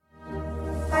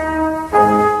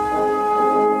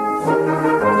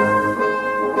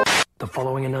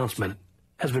announcement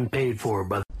has been paid for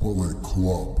by the Bullet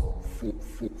Club.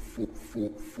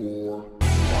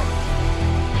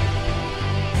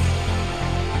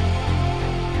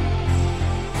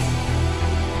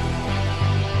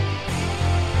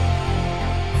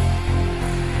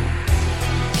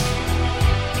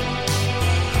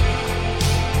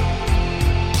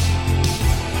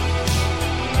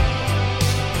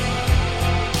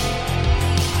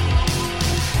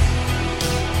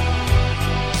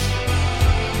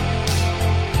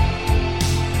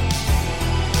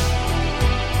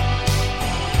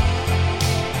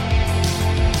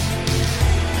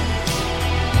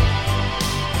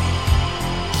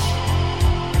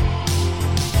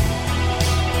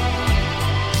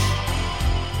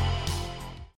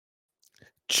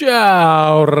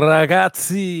 Ciao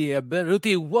ragazzi,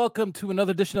 benvenuti. Welcome to another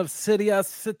edition of City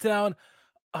Sit Down.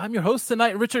 I'm your host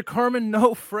tonight, Richard Carmen.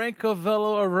 No Frank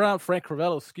Ravello around. Frank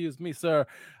Ravello, excuse me, sir.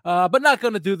 But not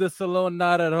going to do this alone,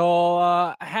 not at all.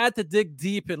 I had to dig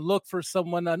deep and look for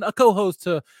someone, a co-host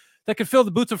that could fill the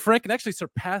boots of Frank and actually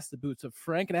surpass the boots of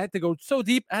Frank. And I had to go so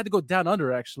deep, I had to go down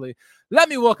under, actually. Let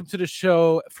me welcome to the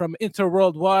show from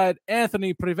Interworldwide,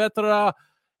 Anthony Privetra.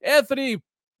 Anthony,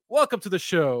 welcome to the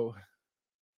show.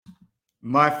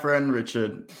 My friend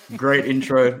Richard, great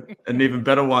intro, an even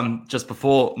better one just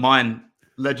before mine.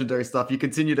 Legendary stuff. You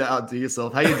continue to outdo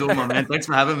yourself. How you doing, my man? Thanks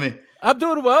for having me. I'm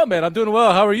doing well, man. I'm doing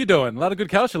well. How are you doing? A lot of good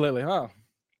culture lately, huh?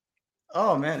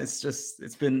 Oh man,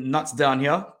 it's been nuts down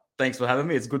here. Thanks for having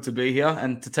me. It's good to be here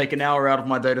and to take an hour out of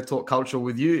my day to talk culture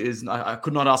with you is I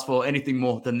could not ask for anything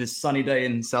more than this sunny day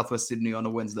in Southwest Sydney on a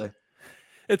Wednesday.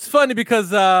 It's funny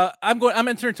because I'm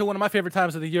entering into one of my favorite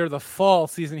times of the year, the fall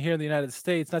season here in the United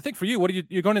States. And I think for you,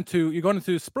 you're going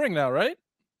into spring now, right?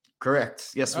 Correct.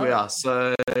 Yes, we are.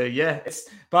 So yeah,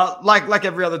 but like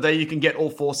every other day, you can get all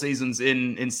four seasons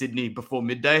in Sydney before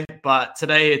midday. But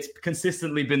today it's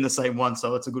consistently been the same one,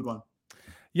 so it's a good one.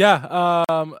 Yeah,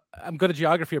 I'm good at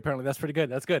geography. Apparently, that's pretty good.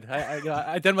 That's good.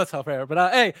 I did myself here.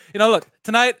 But hey, look,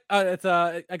 tonight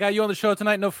I got you on the show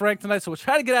tonight. No Frank tonight, so we'll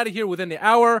try to get out of here within the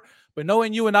hour. But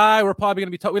knowing you and I, we're probably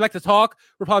going to be we like to talk.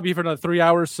 We're probably here for another 3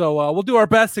 hours, so we'll do our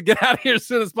best to get out of here as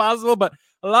soon as possible. But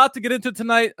a lot to get into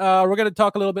tonight. We're going to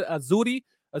talk a little bit Azuri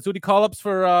call-ups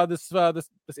for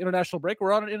this international break.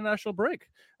 We're on an international break.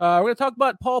 We're going to talk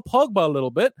about Paul Pogba a little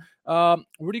bit.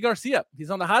 Rudy Garcia, he's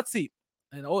on the hot seat.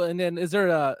 And then is there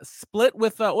a split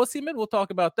with Osimhen? We'll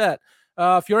talk about that.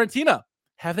 Fiorentina,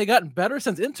 have they gotten better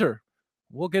since Inter?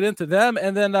 We'll get into them.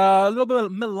 And then a little bit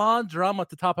of Milan drama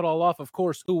to top it all off. Of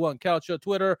course, who won Calcio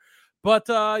Twitter. But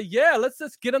yeah, let's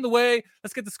just get in the way.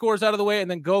 Let's get the scores out of the way and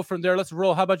then go from there. Let's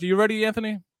roll. How about you? You ready,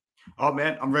 Anthony? Oh,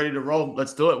 man, I'm ready to roll.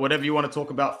 Let's do it. Whatever you want to talk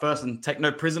about first and take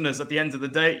no prisoners. At the end of the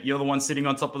day, you're the one sitting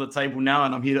on top of the table now,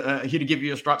 and I'm here to give you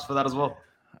your stripes for that as well.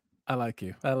 I like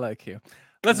you.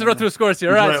 Let's run through the scores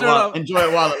here. All right, enjoy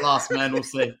it while it lasts, man. We'll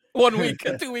see. 1 week,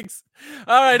 2 weeks.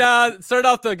 All right, start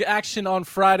off the action on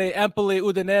Friday. Empoli,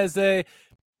 Udinese.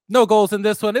 No goals in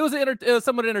this one. It was a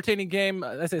somewhat entertaining game.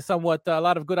 I say somewhat. A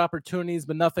lot of good opportunities,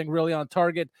 but nothing really on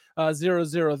target.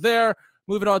 0-0 there.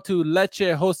 Moving on to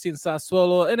Lecce hosting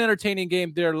Sassuolo. An entertaining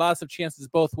game there. Lots of chances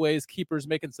both ways. Keepers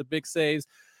making some big saves.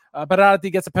 Berardi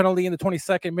gets a penalty in the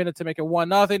 22nd minute to make it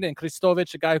 1-0. And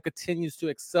Kristovic, a guy who continues to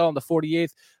excel in the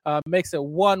 48th, makes it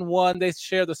 1-1. They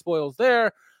share the spoils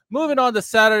there. Moving on to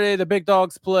Saturday, the big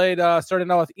dogs played,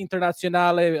 starting out with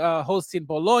Internazionale hosting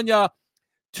Bologna.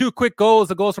 2 quick goals.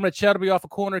 The goals from Acerbi off a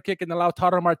corner kick and the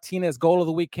Lautaro Martinez goal of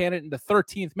the week candidate in the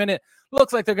 13th minute.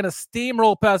 Looks like they're going to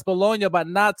steamroll past Bologna, but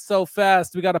not so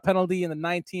fast. We got a penalty in the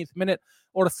 19th minute.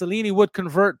 Orsolini would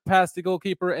convert past the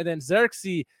goalkeeper, and then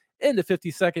Xerxes in the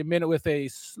 52nd minute with a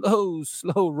slow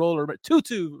roller.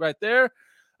 2-2 right there.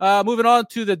 Moving on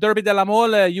to the Derby della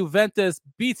Mole. Juventus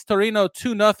beats Torino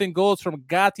 2-0. Goals from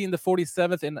Gatti in the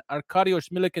 47th and Arkadio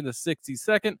Milik in the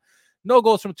 62nd. No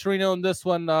goals from Torino in this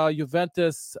one.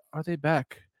 Juventus, are they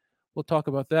back? We'll talk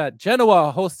about that.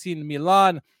 Genoa hosting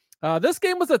Milan. This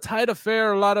game was a tight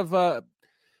affair. A lot of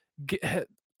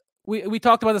we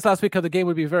talked about this last week, how the game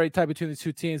would be very tight between these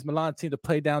two teams. Milan seemed to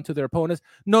play down to their opponents.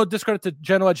 No discredit to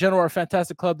Genoa. Genoa are a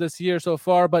fantastic club this year so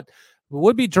far, but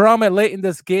would be drama late in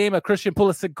this game. A Christian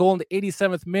Pulisic goal in the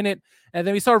 87th minute. And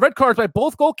then we saw red cards by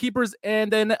both goalkeepers.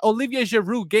 And then Olivier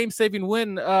Giroud, game-saving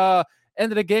win.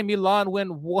 Ended the game. Milan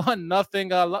win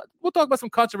 1-0. We'll talk about some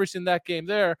controversy in that game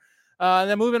there. And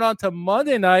then moving on to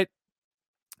Monday night,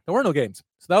 there were no games.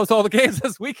 So that was all the games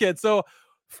this weekend. So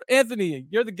Anthony,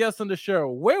 you're the guest on the show.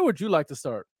 Where would you like to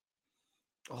start?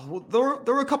 Oh, well,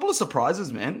 there were a couple of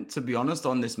surprises, man, to be honest,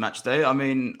 on this match day. I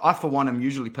mean, I, for one, am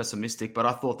usually pessimistic, but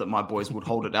I thought that my boys would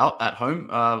hold it out at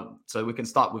home. So we can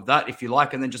start with that if you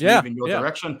like, and then just move in your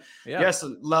direction. Yeah. Yes,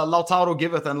 Lautaro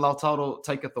giveth and Lautaro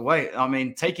taketh away. I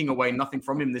mean, taking away nothing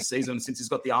from him this season since he's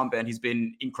got the armband, he's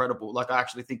been incredible. Like, I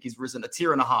actually think he's risen a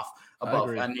tier and a half above,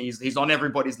 and he's on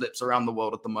everybody's lips around the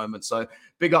world at the moment. So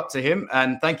big up to him,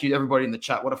 and thank you to everybody in the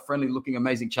chat. What a friendly looking,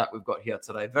 amazing chat we've got here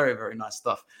today. Very, very nice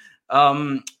stuff.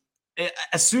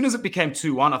 As soon as it became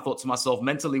 2-1, I thought to myself,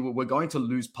 mentally, we're going to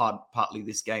lose partly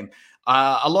this game.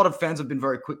 A lot of fans have been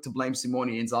very quick to blame Simone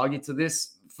Inzaghi to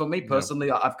this. For me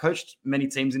personally, I've coached many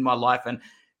teams in my life, and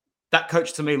that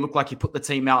coach to me looked like he put the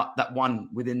team out that won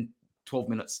within 12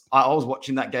 minutes. I was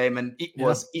watching that game, and it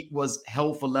was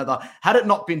hell for leather. Had it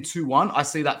not been 2-1, I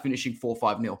see that finishing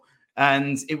 4-5-0.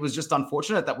 And it was just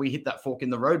unfortunate that we hit that fork in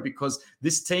the road, because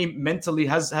this team mentally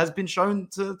has been shown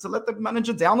to let the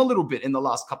manager down a little bit in the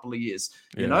last couple of years.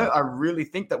 You know, I really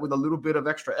think that with a little bit of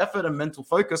extra effort and mental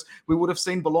focus, we would have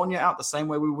seen Bologna out the same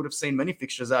way we would have seen many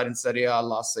fixtures out in Serie A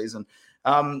last season.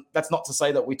 That's not to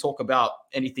say that we talk about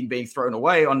anything being thrown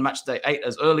away on match day 8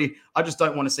 as early. I just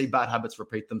don't want to see bad habits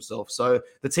repeat themselves. So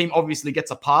the team obviously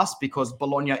gets a pass because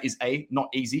Bologna is not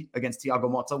easy against Thiago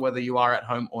Motta, whether you are at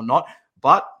home or not.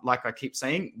 But like I keep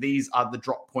saying, these are the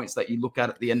drop points that you look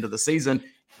at the end of the season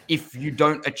if you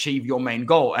don't achieve your main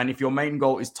goal. And if your main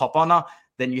goal is top honor,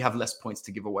 then you have less points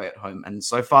to give away at home. And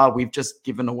so far, we've just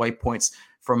given away points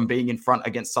from being in front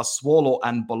against Sassuolo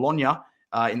and Bologna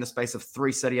in the space of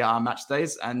 3 Serie A match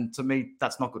days. And to me,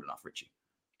 that's not good enough, Richie.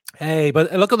 Hey,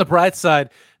 but look on the bright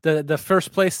side. The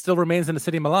first place still remains in the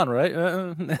city of Milan, right?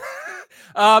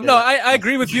 No, I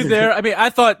agree with you there. I mean, I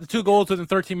thought the 2 goals within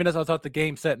 13 minutes. I thought the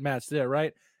game set match there,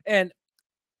 right? And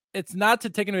it's not to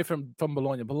take away from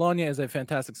Bologna. Bologna is a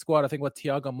fantastic squad. I think what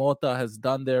Thiago Motta has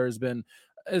done there is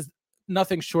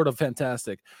nothing short of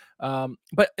fantastic.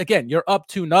 But again, you're up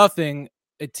 2-0.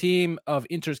 A team of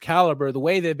Inter's caliber, the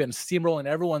way they've been steamrolling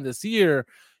everyone this year,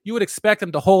 you would expect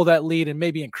them to hold that lead and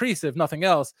maybe increase it, if nothing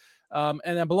else. And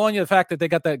then Bologna, the fact that they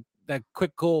got that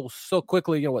quick goal so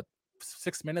quickly,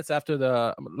 6 minutes after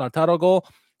the Lautaro goal,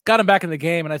 got him back in the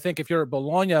game. And I think if you're at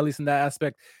Bologna, at least in that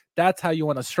aspect, that's how you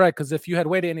want to strike. Because if you had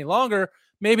waited any longer,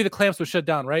 maybe the clamps would shut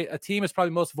down, right? A team is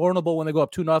probably most vulnerable when they go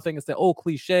up 2-0. It's the old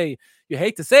cliche. You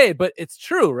hate to say it, but it's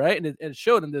true, right? And it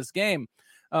showed in this game.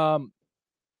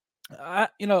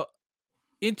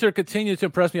 Inter continues to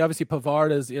impress me. Obviously,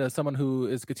 Pavard is someone who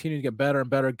is continuing to get better and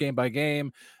better game by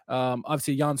game.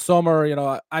 Obviously, Jan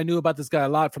Sommer, I knew about this guy a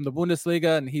lot from the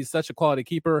Bundesliga, and he's such a quality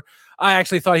keeper. I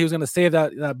actually thought he was going to save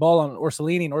that ball on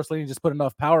Orsolini, and Orsolini just put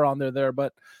enough power on there.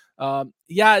 But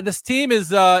this team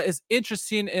is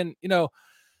interesting, and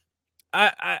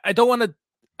I don't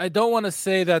want to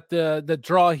say that the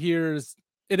draw here is.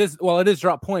 It is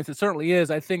drop points. It certainly is.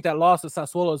 I think that loss to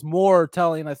Sassuolo is more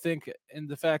telling, I think, in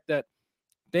the fact that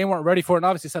they weren't ready for it. And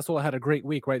obviously, Sassuolo had a great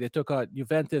week, right? They took out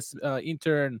Juventus,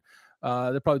 Inter, and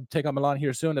they'll probably take on Milan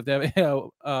here soon if they have.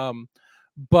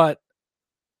 But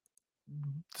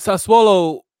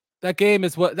Sassuolo, that game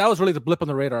that was really the blip on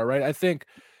the radar, right? I think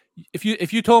if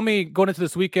you told me going into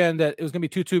this weekend that it was going to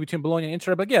be 2-2 between Bologna and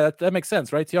Inter, but yeah, that makes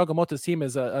sense, right? Thiago Motta's team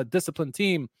is a disciplined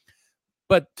team.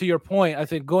 But to your point, I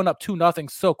think going up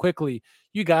 2-0 so quickly,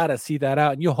 you got to see that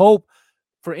out. And you hope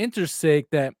for Inter's sake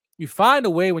that you find a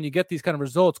way when you get these kind of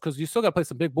results, because you still got to play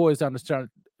some big boys down the stretch,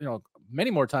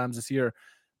 many more times this year.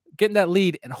 Getting that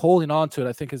lead and holding on to it,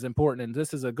 I think, is important. And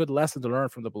this is a good lesson to learn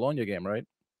from the Bologna game, right?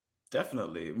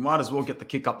 Definitely. Might as well get the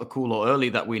kick up the cooler early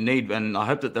that we need. And I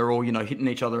hope that they're all, hitting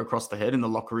each other across the head in the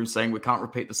locker room saying we can't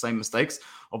repeat the same mistakes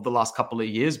of the last couple of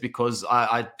years, because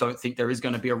I don't think there is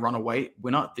going to be a runaway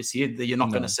winner this year. You're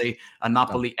not going to see a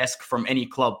Napoli-esque from any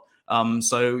club.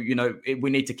 So we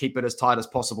need to keep it as tight as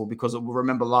possible, because we'll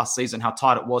remember last season how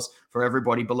tight it was for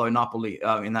everybody below Napoli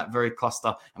in that very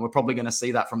cluster. And we're probably going to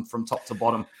see that from top to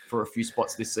bottom for a few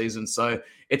spots this season. So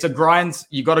it's a grind.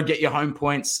 You got to get your home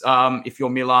points if you're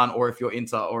Milan or if you're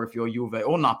Inter or if you're Juve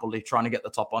or Napoli trying to get the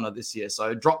top honor this year.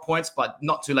 So drop points, but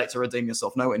not too late to redeem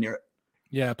yourself. Nowhere near it.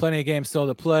 Yeah, plenty of games still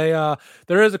to play.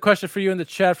 There is a question for you in the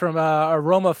chat from a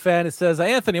Roma fan. It says,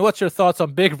 Anthony, what's your thoughts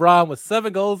on Big Ron with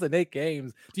 7 goals in 8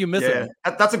 games? Do you miss him?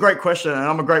 That's a great question, and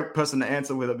I'm a great person to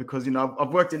answer with it, because,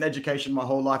 I've worked in education my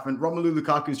whole life, and Romelu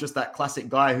Lukaku is just that classic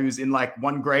guy who's in like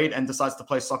 1 grade and decides to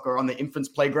play soccer on the infants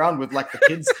playground with like the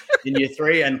kids in year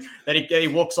 3, and then he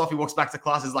walks off, he walks back to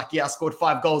class, is like, yeah, I scored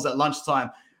 5 goals at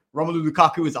lunchtime. Romelu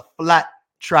Lukaku is a flat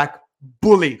track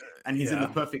bully, and he's in the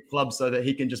perfect club so that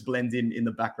he can just blend in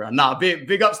the background.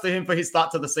 Big ups to him for his start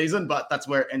to the season, but that's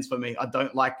where it ends for me. I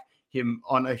don't like him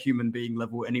on a human being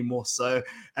level anymore. So,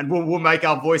 and we'll make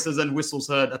our voices and whistles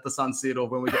heard at the Sun Citadel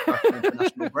when we get back from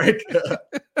international break.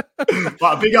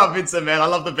 But big up, Vincent, man. I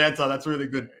love the banter. That's really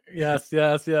good. Yes.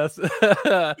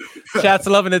 Chat's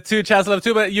loving it too.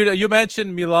 But you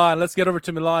mentioned Milan. Let's get over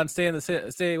to Milan. Stay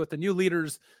with the new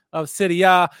leaders of Serie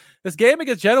A. This game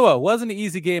against Genoa wasn't an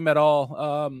easy game at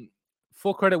all.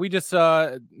 Full credit. We just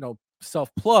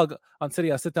self-plug on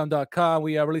SerieASitdown.com.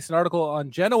 We released an article on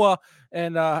Genoa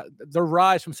and the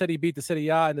rise from Serie B to Serie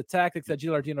A and the tactics that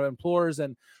Gilardino implores.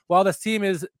 And while this team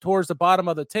is towards the bottom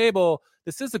of the table,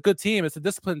 this is a good team. It's a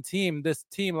disciplined team. This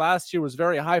team last year was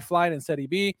very high-flying in Serie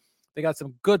B. They got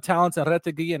some good talents in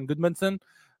Retegui and Gudmundsson.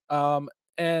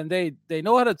 And they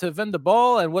know how to defend the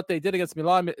ball, and what they did against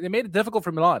Milan, they made it difficult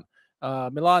for Milan.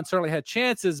 Milan certainly had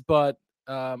chances, but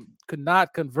could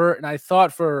not convert. And I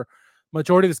thought for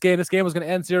majority of this game was going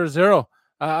to end 0-0.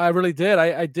 I really did.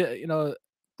 I did, the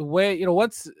way,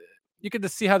 once you can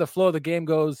just see how the flow of the game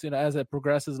goes, as it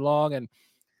progresses along. And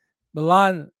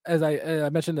Milan, as I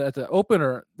mentioned at the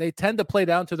opener, they tend to play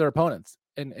down to their opponents.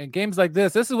 And games like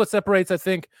this is what separates, I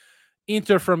think,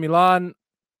 Inter from Milan.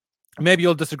 Maybe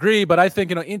you'll disagree, but I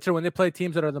think, Inter, when they play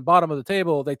teams that are at the bottom of the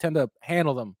table, they tend to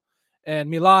handle them. And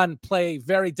Milan play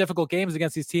very difficult games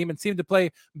against these teams and seem to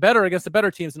play better against the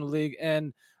better teams in the league.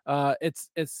 And it's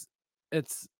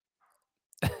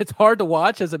hard to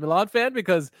watch as a Milan fan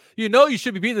because you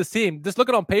should be beating this team. Just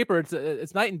looking on paper,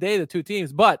 it's night and day, the two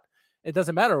teams, but it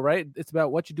doesn't matter, right? It's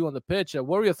about what you do on the pitch. What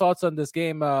were your thoughts on this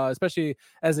game, especially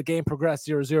as the game progressed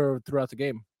 0-0 throughout the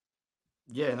game?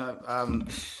 Yeah, no,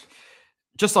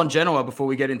 just on Genoa before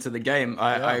we get into the game,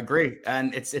 I agree.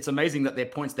 And it's amazing that their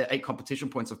 8 competition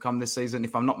points have come this season,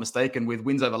 if I'm not mistaken, with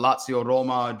wins over Lazio,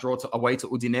 Roma, draw away to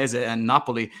Udinese and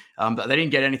Napoli. But they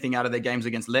didn't get anything out of their games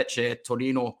against Lecce,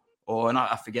 Torino, and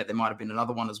I forget, there might have been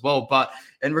another one as well. But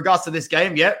in regards to this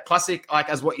game, classic, like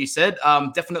as what you said,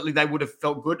 definitely they would have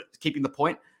felt good keeping the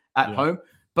point at home.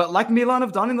 But like Milan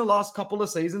have done in the last couple of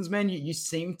seasons, man, you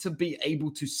seem to be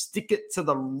able to stick it to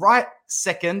the right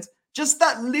second, just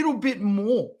that little bit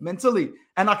more mentally.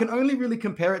 And I can only really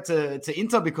compare it to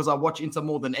Inter because I watch Inter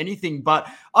more than anything. But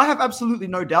I have absolutely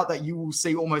no doubt that you will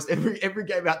see almost every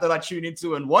game out that I tune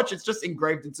into and watch. It's just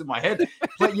engraved into my head.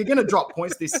 Like, you're going to drop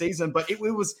points this season. But it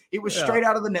was straight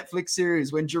out of the Netflix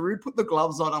series. When Giroud put the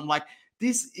gloves on, I'm like,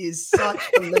 this is such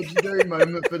a legendary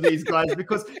moment for these guys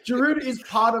because Giroud is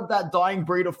part of that dying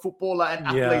breed of footballer and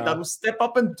athlete that will step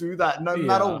up and do that no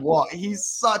matter what. He's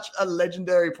such a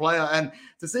legendary player. And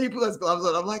to see him put those gloves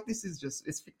on, I'm like, this is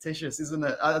it's fictitious, isn't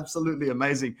it? Absolutely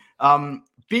amazing.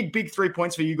 Big 3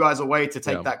 points for you guys away to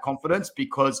take that confidence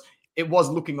because it was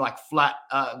looking like flat,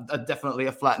 definitely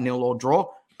a flat 0 or draw.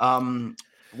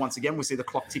 Once again, we see the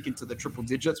clock tick into the triple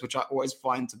digits, which I always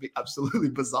find to be absolutely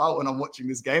bizarre when I'm watching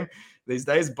this game these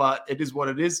days, but it is what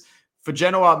it is. For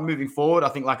Genoa moving forward, I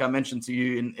think, like I mentioned to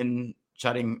you in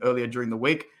chatting earlier during the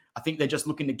week, I think they're just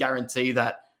looking to guarantee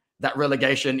that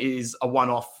relegation is a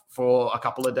one-off for a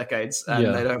couple of decades,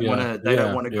 and they don't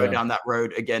want to go down that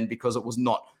road again because it was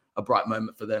not a bright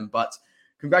moment for them. But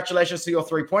congratulations to your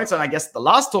 3 points. And I guess the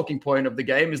last talking point of the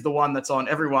game is the one that's on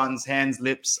everyone's hands,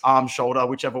 lips, arm, shoulder,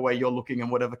 whichever way you're looking and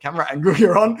whatever camera angle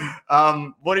you're on.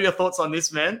 What are your thoughts on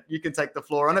this, man? You can take the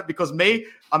floor on it because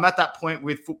I'm at that point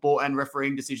with football and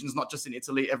refereeing decisions, not just in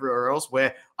Italy, everywhere else,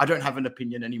 where I don't have an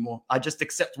opinion anymore. I just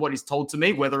accept what is told to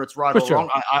me, whether it's right or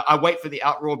wrong. I wait for the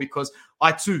outroar because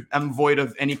I too am void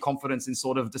of any confidence in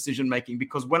sort of decision-making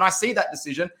because when I see that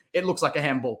decision, it looks like a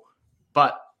handball.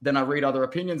 But then I read other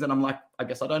opinions and I'm like, I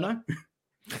guess I don't know.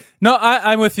 No,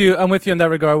 I'm with you. I'm with you in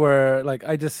that regard where like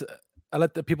I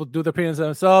let the people do their opinions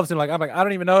themselves and I'm like, I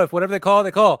don't even know if whatever they call.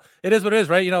 It is what it is,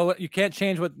 right? You can't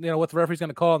change what the referee's going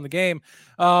to call in the game.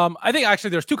 I think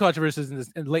actually there's 2 controversies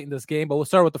late in this game, but we'll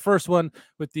start with the first one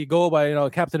with the goal by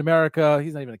Captain America.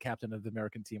 He's not even a captain of the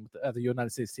American team, of the United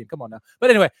States team. Come on now.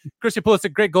 But anyway, Christian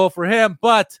Pulisic, great goal for him.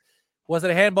 But was it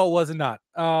a handball? Was it not?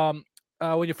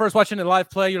 When you're first watching a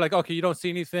live play, you're like, okay, you don't see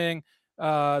anything.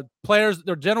 Players,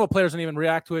 their general players don't even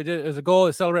react to it. There's a goal,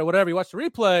 they celebrate, whatever. You watch the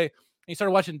replay, and you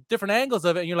start watching different angles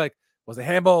of it, and you're like, was it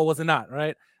handball or was it not,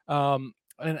 right?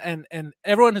 And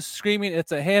everyone is screaming,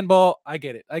 it's a handball. I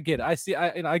get it. I get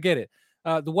it.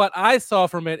 What I saw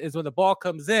from it is when the ball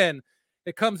comes in,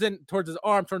 it comes in towards his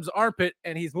arm, towards his armpit,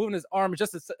 and he's moving his arm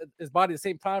just his body at the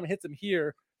same time and hits him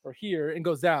here or here and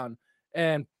goes down.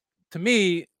 And to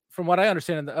me, from what I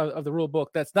understand of the rule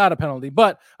book, that's not a penalty.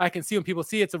 But I can see when people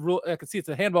see it's a rule, I can see it's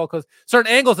a handball because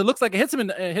certain angles it looks like it hits him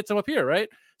and hits him up here, right?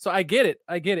 So I get it.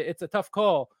 It's a tough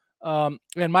call. And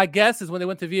my guess is when they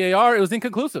went to VAR, it was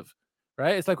inconclusive,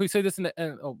 right? It's like we say this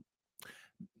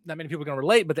not many people are going to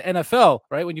relate, but the NFL,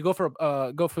 right? When you go for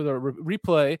the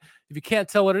replay, if you can't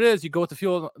tell what it is, you go with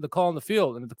the call on the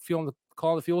field, and the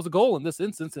call on the field was a goal in this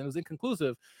instance, and it was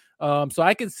inconclusive. So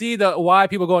I can see why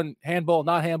people going handball,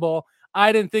 not handball.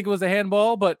 I didn't think it was a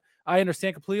handball, but I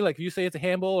understand completely. Like, if you say it's a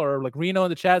handball, or like Reno in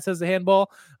the chat says a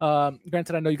handball.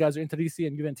 Granted, I know you guys are into DC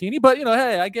and Juventini, but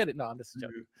hey, I get it. No, I'm just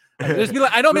joking.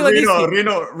 I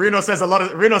know Reno says a lot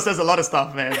of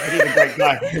stuff, man. He's a great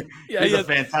guy. Yeah, he's a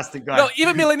fantastic guy. No,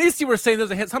 even Milanese were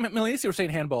saying some Milanese were saying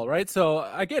handball, right? So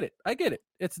I get it.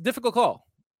 It's a difficult call.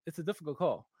 So the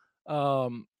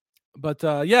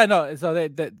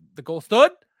goal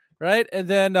stood, right? And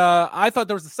then I thought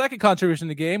there was a second contribution in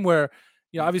the game where,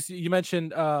 obviously you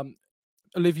mentioned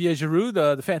Olivier Giroud,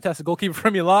 the fantastic goalkeeper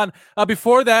from Milan.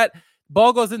 Before that,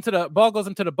 ball goes into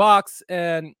the box,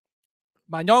 and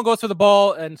Magnon goes for the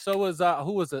ball, and so was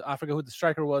who was it? I forget who the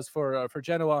striker was for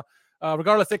Genoa.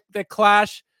 Regardless, they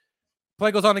clash.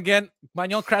 Play goes on again.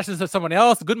 Magnon crashes into someone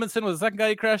else. Goodmanson was the second guy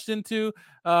he crashed into,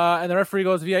 and the referee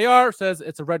goes VAR, says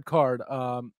it's a red card.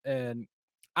 And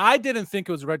I didn't think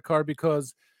it was a red card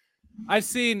because I've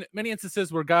seen many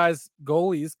instances where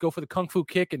goalies go for the kung fu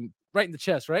kick and right in the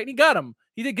chest, right? And he got him.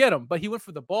 He did get him, but he went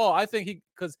for the ball. I think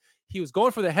because he was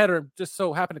going for the header, just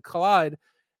so happened to collide.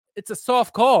 It's a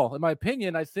soft call, in my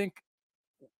opinion. I think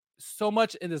so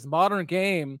much in this modern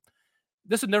game,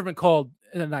 this had never been called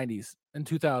in the 90s and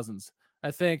 2000s.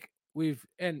 I think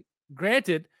and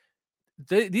granted,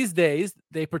 these days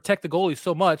they protect the goalie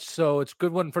so much, so it's a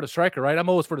good one for the striker, right? I'm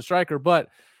always for the striker, but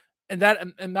in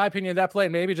my opinion, that play,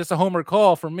 maybe just a homer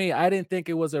call for me. I didn't think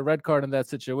it was a red card in that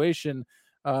situation.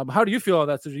 How do you feel on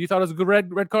that situation? You thought it was a good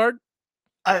red card?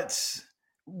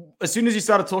 As soon as you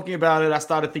started talking about it, I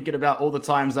started thinking about all the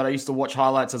times that I used to watch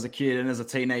highlights as a kid and as a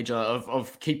teenager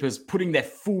of keepers putting their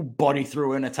full body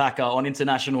through an attacker on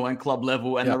international and club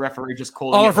level, and the referee just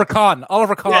calling Oliver Kahn.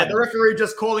 Yeah, the referee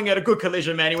just calling it a good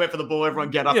collision, man. He went for the ball. Everyone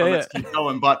get up and let's keep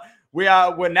going. But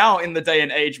we're now in the day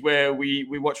and age where we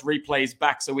watch replays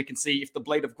back so we can see if the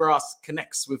blade of grass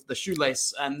connects with the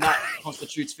shoelace, and that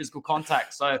constitutes physical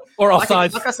contact. So, or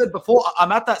offside. Like I said before,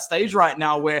 I'm at that stage right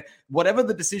now where whatever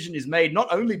the decision is made, not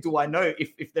only do I know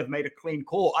if they've made a clean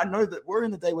call, I know that we're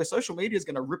in the day where social media is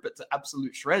going to rip it to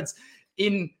absolute shreds.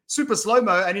 In super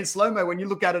slow-mo, and in slow-mo, when you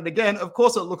look at it again, of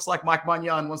course, it looks like Mike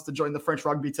Magnan wants to join the French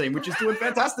rugby team, which is doing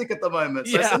fantastic at the moment.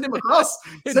 So send him across.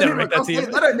 They don't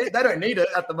need it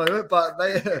at the moment, but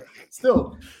they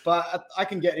still. But I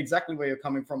can get exactly where you're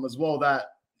coming from as well, that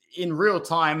in real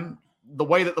time, the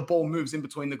way that the ball moves in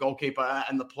between the goalkeeper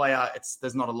and the player,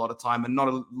 there's not a lot of time and not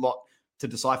a lot to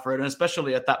decipher it, and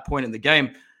especially at that point in the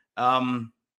game.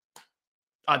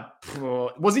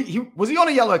 Was he on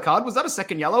a yellow card? Was that a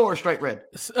second yellow or a straight red?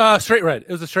 Straight red.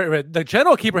 It was a straight red. The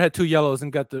general keeper had 2 yellows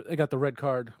and got the red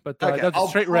card, but that's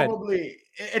straight red.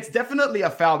 It's definitely a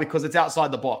foul because it's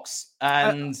outside the box,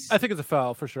 and I think it's a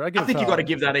foul for sure. I think you got to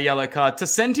give that a yellow card. To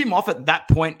send him off at that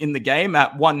point in the game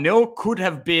at 1-0 could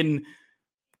have been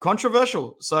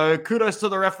controversial. So kudos to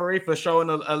the referee for showing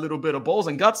a little bit of balls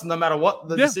and guts, no matter what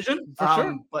the decision. For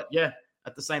sure. But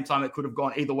at the same time, it could have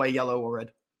gone either way, yellow or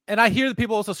red. And I hear the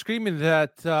people also screaming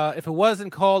that if it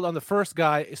wasn't called on the first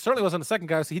guy, it certainly wasn't on the second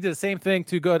guy. So he did the same thing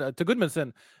to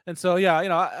Goodmanson. And so,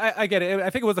 I get it. I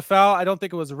think it was a foul. I don't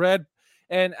think it was red.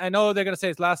 And I know they're going to say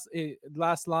it's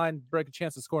last line, break a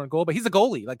chance to score a goal, but he's a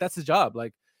goalie. Like, that's his job.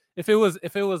 Like, if it was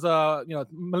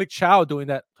Malik Chow doing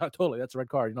that, totally, that's a red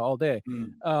card, all day.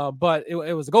 But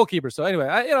it was a goalkeeper. So anyway,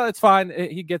 it's fine.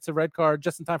 He gets a red card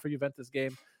just in time for Juventus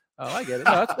game. I get it.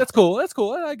 No, that's cool. That's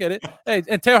cool. I get it. Hey,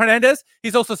 and Teo Hernandez,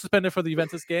 he's also suspended for the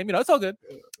Juventus game. It's all good.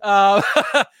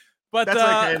 But that's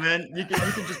okay, man.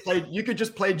 You could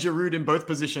just play Giroud in both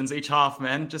positions each half,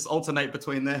 man. Just alternate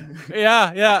between there.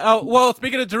 Yeah. Well,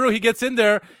 speaking of Giroud, he gets in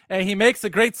there and he makes a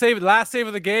great save, the last save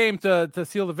of the game to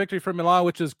seal the victory for Milan,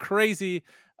 which is crazy.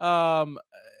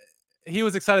 He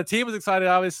was excited. Team was excited,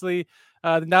 obviously.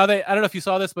 Now I don't know if you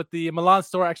saw this, but the Milan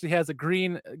store actually has a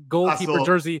green goalkeeper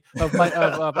jersey of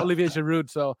Olivier Giroud.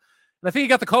 So, and I think he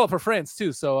got the call up for France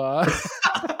too. So,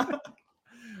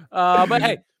 but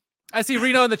hey, I see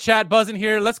Reno in the chat buzzing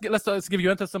here. Let's give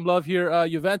Juventus some love here.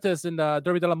 Juventus in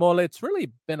Derby della Mole. It's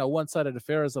really been a one-sided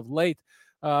affair as of late.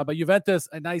 But Juventus,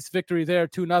 a nice victory there,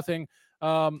 2-0.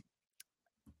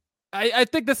 I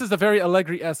think this is a very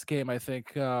Allegri-esque game. I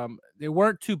think they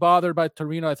weren't too bothered by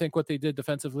Torino. I think what they did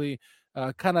defensively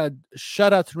kind of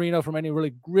shut out Torino from any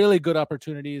really, really good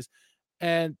opportunities.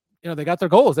 And, they got their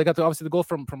goals. They got obviously the goal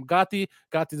from Gatti.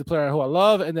 Gatti's a player who I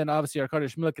love. And then obviously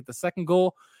Arkadiusz Milik at the second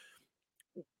goal.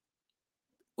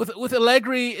 With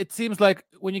Allegri, it seems like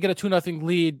when you get a 2-0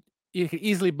 lead, you could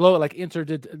easily blow it like Inter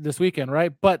did this weekend,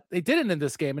 right? But they didn't in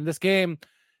this game. In this game,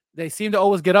 they seem to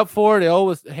always get up for it. They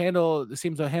always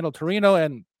seems to handle Torino,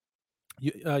 and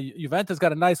Juventus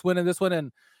got a nice win in this one.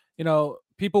 And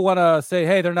people want to say,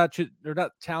 hey, they're not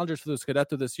challengers for the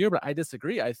Scudetto this year, but I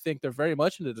disagree. I think they're very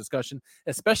much in the discussion,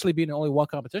 especially being only one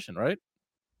competition, right?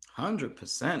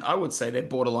 100%. I would say they're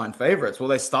borderline favorites. Well,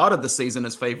 they started the season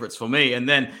as favorites for me. And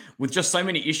then with just so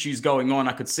many issues going on,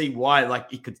 I could see why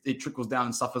it trickles down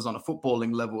and suffers on a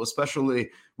footballing level, especially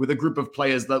with a group of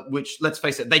players which, let's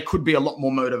face it, they could be a lot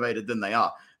more motivated than they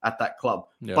are at that club.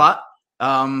 Yeah. But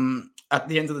at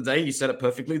the end of the day, you said it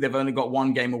perfectly. They've only got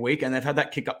one game a week, and they've had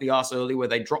that kick up the arse early where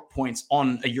they drop points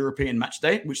on a European match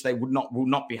day, which they will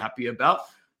not be happy about.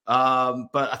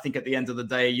 But I think at the end of the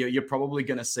day, you're probably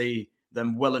going to see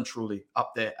them well and truly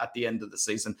up there at the end of the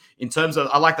season. In terms of,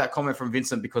 I like that comment from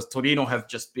Vincent, because Torino have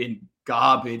just been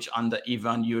garbage under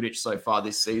Ivan Juric so far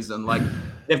this season. Like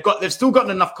they've still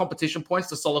gotten enough competition points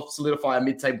to solidify a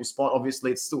mid-table spot.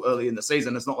 Obviously, it's still early in the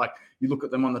season. It's not like you look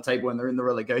at them on the table and they're in the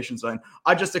relegation zone.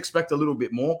 I just expect a little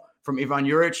bit more from Ivan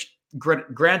Juric.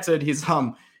 Granted, his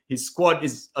squad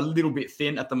is a little bit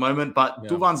thin at the moment, but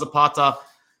Duvan Zapata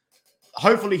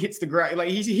hopefully hits the ground. Like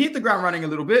he hit the ground running a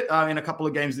little bit in a couple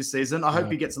of games this season. I hope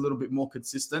he gets a little bit more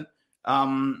consistent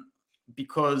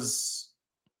because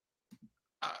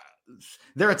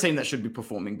they're a team that should be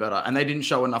performing better, and they didn't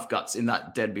show enough guts in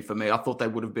that derby for me. I thought they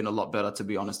would have been a lot better, to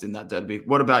be honest, in that derby.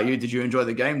 What about you? Did you enjoy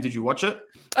the game? Did you watch it?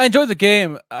 I enjoyed the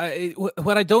game.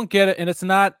 What I don't get it, and it's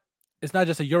not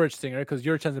just a Juric thing, right? Because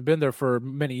Juric hasn't been there for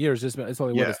many years. It's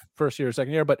only his first year or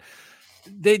second year, but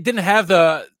they didn't have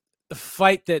the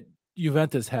fight that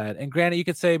Juventus had. And granted, you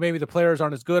could say maybe the players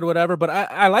aren't as good, whatever, but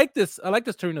I like this. I like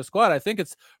this Torino squad. I think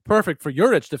it's perfect for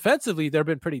Juric. Defensively, they've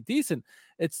been pretty decent.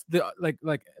 It's the like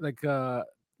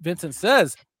Vincent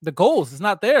says, the goals is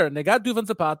not there, and they got Duvan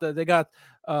Zapata. They got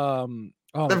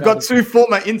they've got two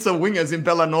former Inter wingers in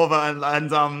Bellanova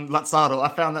and Lazzaro. I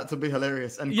found that to be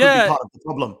hilarious and could be part of the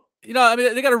problem. I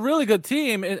mean, they got a really good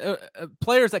team,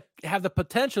 players that have the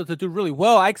potential to do really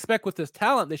well. I expect with this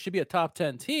talent, they should be a top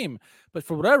 10 team. But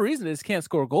for whatever reason, they just can't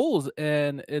score goals.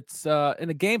 And it's in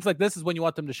the games like this is when you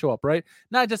want them to show up, right?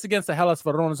 Not just against the Hellas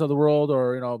Veronas of the world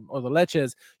or the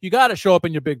Lecces. You got to show up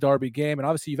in your big derby game. And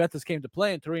obviously, Juventus came to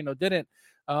play and Torino didn't.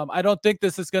 I don't think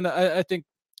this is going to – I think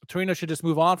Torino should just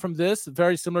move on from this,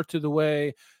 very similar to the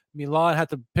way – Milan had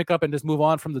to pick up and just move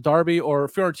on from the derby, or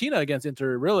Fiorentina against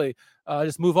Inter, really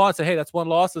just move on, say, hey, that's one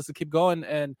loss, let's keep going.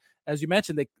 And as you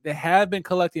mentioned, they have been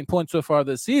collecting points so far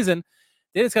this season.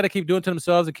 They just got to keep doing it to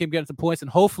themselves and keep getting some points, and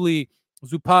hopefully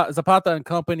Zapata and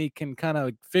company can kind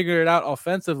of figure it out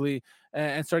offensively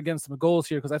and start getting some goals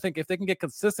here, because I think if they can get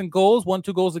consistent goals,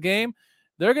 1-2 goals a game,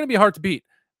 they're going to be hard to beat.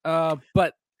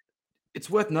 But it's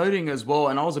worth noting as well,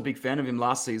 and I was a big fan of him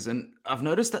last season. I've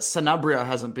noticed that Sanabria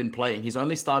hasn't been playing. He's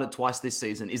only started twice this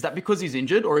season. Is that because he's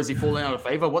injured, or is he falling out of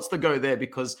favor? What's the go there?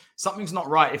 Because something's not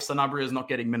right if Sanabria is not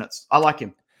getting minutes. I like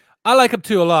him. I like him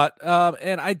too a lot.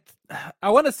 And I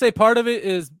want to say part of it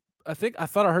is I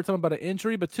thought I heard something about an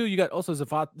injury, but two, you got also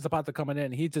Zapata coming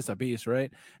in. He's just a beast,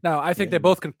 right? Now, I think they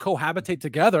both can cohabitate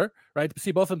together, right?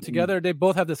 See both of them together. They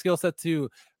both have the skill set to,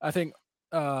 I think,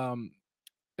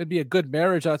 it'd be a good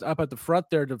marriage up at the front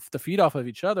there to feed off of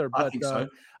each other. But I think so.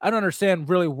 I don't understand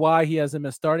really why he hasn't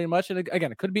been starting much. And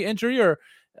again, it could be injury, or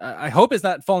I hope it's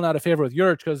not falling out of favor with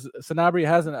Juric, because Sanabria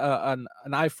has an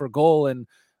eye for goal, and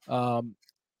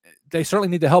they certainly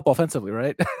need to help offensively,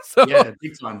 right? So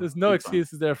big time. There's no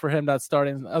excuses there for him not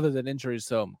starting other than injuries.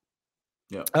 So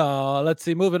let's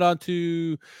see. Moving on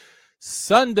to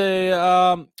Sunday,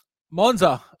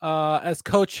 Monza as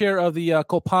co-chair of the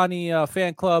Colpani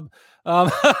fan club.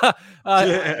 One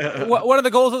of the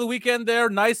goals of the weekend there,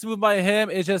 nice move by him.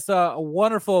 It's just a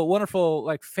wonderful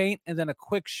like feint and then a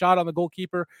quick shot on the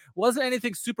goalkeeper. Wasn't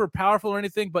anything super powerful or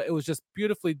anything, but it was just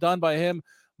beautifully done by him.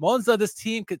 Monza, this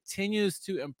team continues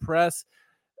to impress.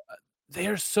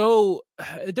 They're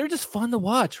just fun to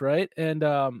watch, right?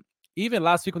 And even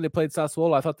last week when they played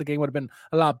Sassuolo, I thought the game would have been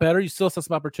a lot better. You still saw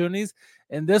some opportunities.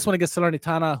 And this one against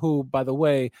Salernitana, who, by the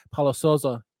way, Paulo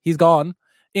Sousa, he's gone.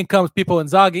 In comes Pippo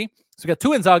Inzaghi. So we got two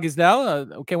Inzaghis now.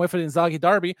 We can't wait for the Inzaghi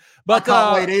derby. But I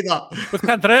can't wait either. With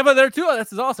Candreva there too.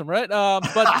 This is awesome, right?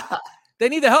 But they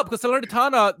need the help, because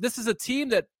Salernitana, this is a team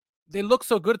that they look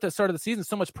so good at the start of the season,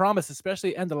 so much promise,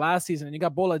 especially end of last season. And you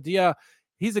got Boladia.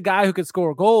 He's a guy who can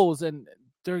score goals, and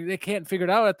they can't figure it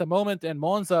out at the moment. And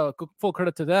Monza, full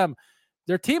credit to them.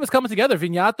 Their team is coming together.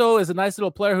 Vignato is a nice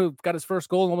little player who got his first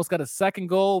goal and almost got his second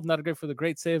goal. Not good for the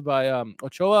great save by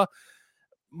Ochoa.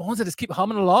 Monza just keep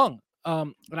humming along.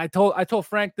 And I told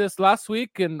Frank this last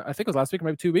week, and I think it was last week or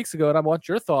maybe 2 weeks ago, and I want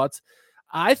your thoughts.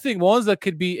 I think Monza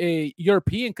could be a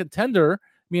European contender,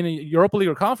 meaning Europa League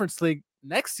or Conference League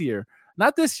next year.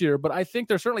 Not this year, but I think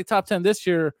they're certainly top 10 this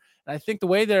year. And I think the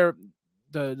way they're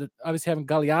obviously having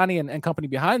Galliani and company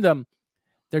behind them,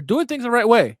 they're doing things the right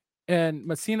way. And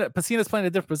Pacina's playing a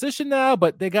different position now,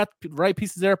 but they got the right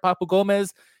pieces there. Papu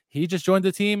Gomez, he just joined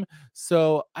the team.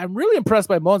 So I'm really impressed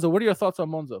by Monza. What are your thoughts on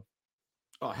Monza?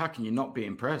 Oh, how can you not be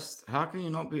impressed? How can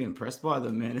you not be impressed by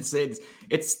them, man?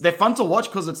 It's they're fun to watch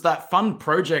because it's that fun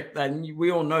project, and we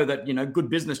all know that good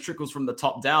business trickles from the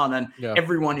top down, and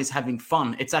everyone is having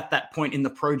fun. It's at that point in the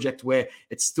project where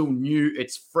it's still new,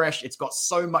 it's fresh, it's got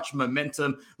so much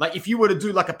momentum. Like if you were to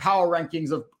do like a power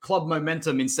rankings of club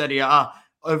momentum in Serie A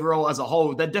overall as a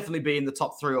whole, they'd definitely be in the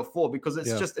top 3 or 4 because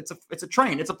it's a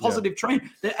train, it's a positive train.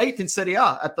 They're 8th in Serie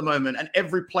A at the moment, and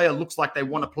every player looks like they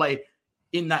want to play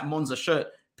in that Monza shirt.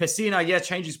 Pessina,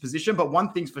 changed his position, but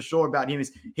one thing's for sure about him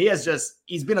is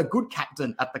he's been a good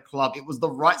captain at the club. It was the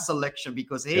right selection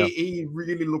because he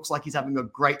really looks like he's having a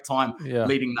great time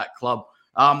leading that club.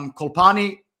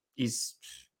 Colpani,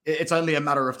 it's only a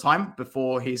matter of time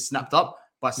before he's snapped up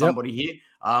by somebody here,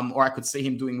 or I could see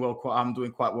him doing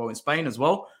quite well in Spain as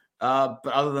well. But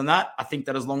other than that, I think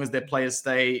that as long as their players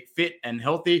stay fit and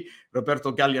healthy,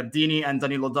 Roberto Gagliardini and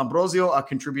Danilo D'Ambrosio are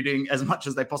contributing as much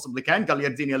as they possibly can.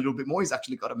 Gagliardini a little bit more. He's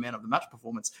actually got a man of the match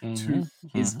performance to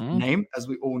his name, as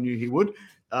we all knew he would.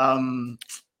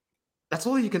 That's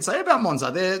all you can say about Monza.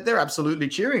 They're absolutely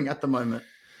cheering at the moment.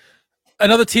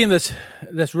 Another team that's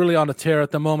really on a tear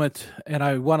at the moment, and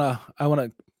I wanna,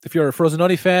 if you're a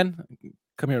Frosinone fan,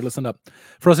 come here, listen up.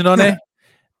 Frosinone,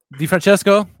 Di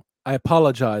Francesco, I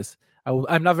apologize.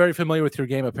 I'm not very familiar with your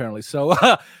game, apparently. So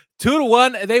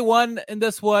 2-1, they won in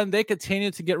this one. They continue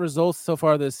to get results so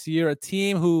far this year. A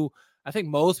team who I think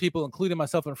most people, including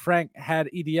myself and Frank, had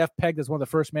EDF pegged as one of the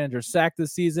first managers sacked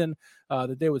this season,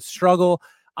 that they would struggle.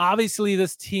 Obviously,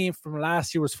 this team from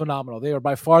last year was phenomenal. They were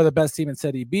by far the best team in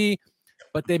Serie B,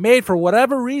 but they made, for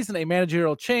whatever reason, a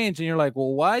managerial change. And you're like,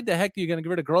 well, why the heck are you going to get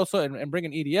rid of Grosso and bring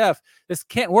in EDF? This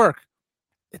can't work.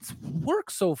 It's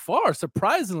worked so far,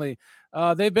 surprisingly.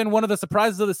 They've been one of the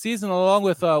surprises of the season, along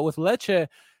with Lecce.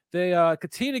 They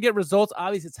continue to get results.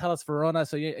 Obviously, it's Hellas Verona,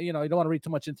 so you don't want to read too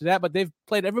much into that. But they've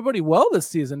played everybody well this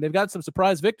season. They've got some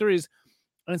surprise victories,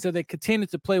 and so they continue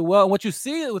to play well. And what you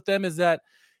see with them is that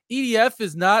EDF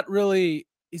is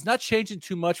he's not changing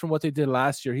too much from what they did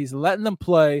last year. He's letting them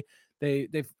play.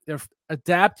 They're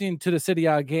adapting to the Serie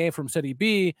A game from Serie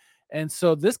B. And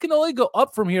so this can only go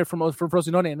up from here from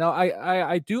Frosinone. Now,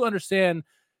 I do understand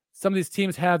some of these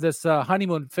teams have this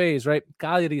honeymoon phase, right?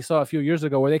 Cagliari saw a few years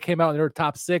ago where they came out and they were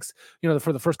top 6,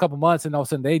 for the first couple months, and all of a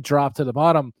sudden they dropped to the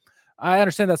bottom. I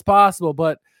understand that's possible,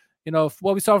 but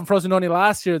what we saw from Frosinone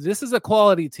last year, this is a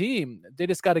quality team. They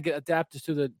just got to get adapted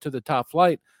to the top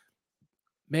flight.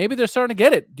 Maybe they're starting to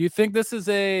get it. Do you think this is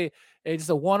just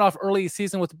a one-off early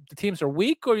season with the teams are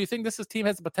weak, or do you think this team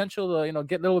has the potential to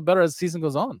get a little bit better as the season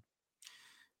goes on?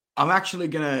 I'm actually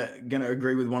gonna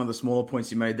agree with one of the smaller points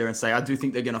you made there and say I do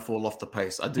think they're gonna fall off the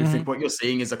pace. I do think what you're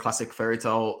seeing is a classic fairy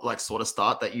tale sort of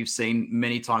start that you've seen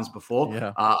many times before.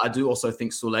 Yeah. I do also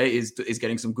think Soule is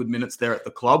getting some good minutes there at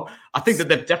the club. I think that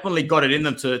they've definitely got it in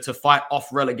them to fight off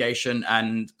relegation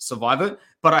and survive it,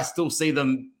 but I still see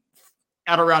them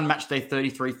at around match day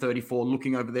 33, 34,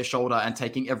 looking over their shoulder and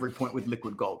taking every point with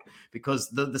liquid gold because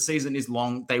the season is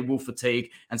long. They will fatigue.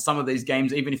 And some of these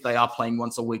games, even if they are playing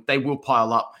once a week, they will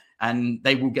pile up and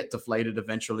they will get deflated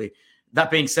eventually. That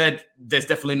being said, there's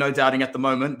definitely no doubting at the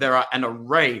moment. There are an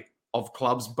array of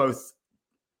clubs at the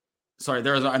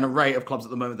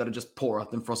moment that are just poorer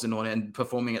than Frosinone and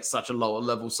performing at such a lower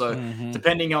level. So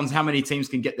depending on how many teams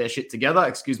can get their shit together,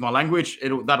 excuse my language,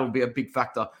 that'll be a big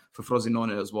factor for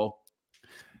Frosinone as well.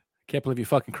 Can't believe you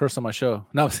fucking cursed on my show.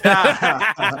 No. Well,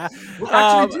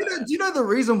 actually, do you know the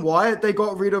reason why they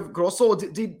got rid of Grosso?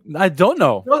 I don't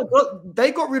know.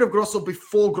 They got rid of Grosso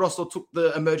before Grosso took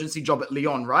the emergency job at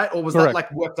Lyon, right? Or was Correct.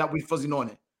 That worked out with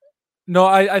Frosinone? No,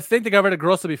 I think they got rid of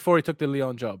Grosso before he took the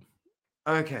Lyon job.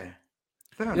 Okay.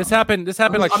 This happened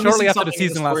shortly after the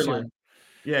season last year.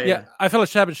 Yeah. I feel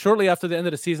it happened shortly after the end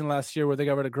of the season last year where they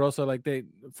got rid of Grosso. They,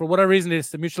 for whatever reason, they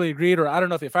just mutually agreed, or I don't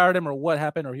know if they fired him or what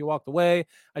happened, or he walked away.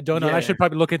 I don't know. I should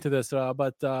probably look into this.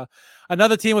 But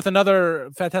another team with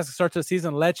another fantastic start to the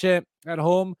season, Lecce at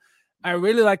home. I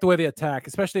really like the way they attack,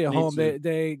 especially at home.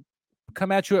 They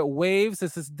come at you at waves.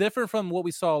 This is different from what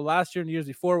we saw last year and years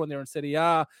before when they were in Serie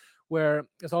A, where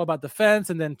it's all about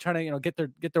defense and then trying to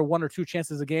get their 1 or 2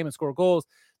 chances a game and score goals.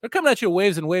 They're coming at you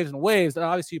waves and waves and waves. And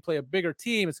obviously, you play a bigger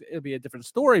team, it'll be a different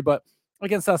story. But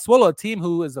against Sassuolo, a team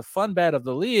who is the fun bad of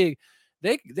the league,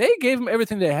 they gave him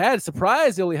everything they had.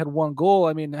 Surprised they only had one goal.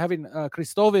 I mean, having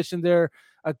Kristovic in there,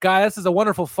 a guy, this is a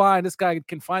wonderful find. This guy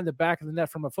can find the back of the net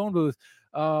from a phone booth.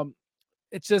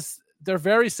 It's just they're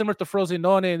very similar to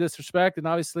Frosinone in this respect, and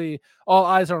obviously all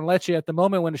eyes are on Lecce at the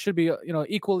moment when it should be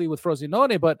equally with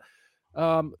Frosinone. But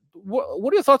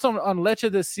what are your thoughts on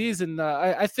Lecce this season?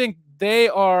 I think they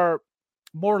are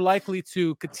more likely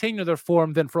to continue their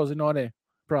form than Frosinone,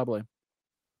 probably.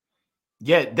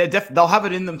 Yeah, they'll have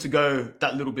it in them to go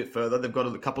that little bit further. They've got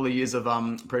a couple of years of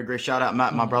pedigree. Shout out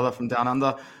Matt, my brother from down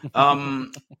under.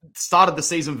 Started the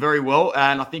season very well,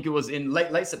 and I think it was in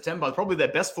late September. Probably their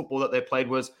best football that they played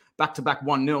was back-to-back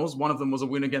 1-0s. One of them was a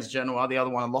win against Genoa, the other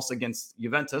one a loss against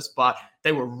Juventus. But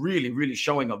they were really, really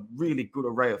showing a really good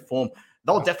array of form.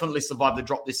 They'll definitely survive the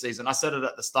drop this season. I said it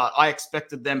at the start. I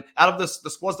expected them, out of the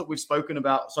squads that we've spoken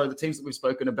about, the teams that we've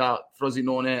spoken about,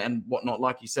 Frosinone and whatnot,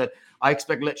 like you said, I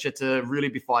expect Lecce to really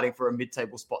be fighting for a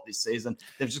mid-table spot this season.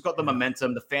 They've just got the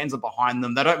momentum. The fans are behind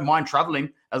them. They don't mind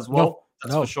traveling as well,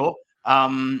 that's for sure.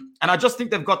 And I just think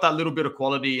they've got that little bit of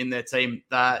quality in their team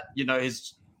that,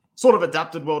 is sort of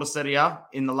adapted well to Serie A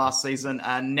in the last season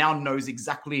and now knows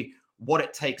exactly what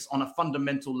it takes on a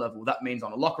fundamental level. That means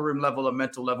on a locker room level, a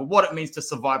mental level, what it means to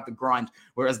survive the grind.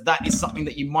 Whereas that is something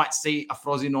that you might see a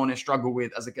Frosinone struggle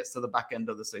with as it gets to the back end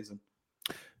of the season.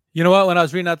 You know what? When I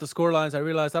was reading out the scorelines, I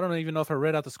realized I don't even know if I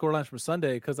read out the scorelines from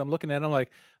Sunday because I'm looking at it. I'm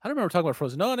like, I don't remember talking about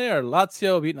Frosinone or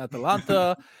Lazio beating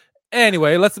Atalanta.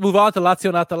 Anyway, let's move on to Lazio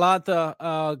and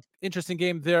Atalanta. Interesting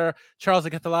game there. Charles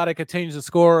Atalanta continues to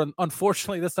score. And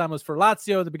unfortunately, this time was for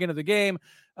Lazio at the beginning of the game.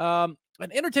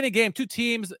 An entertaining game. Two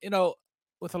teams,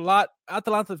 with a lot.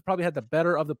 Atalanta probably had the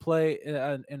better of the play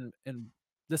in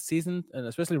this season, and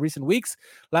especially recent weeks.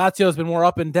 Lazio has been more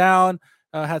up and down.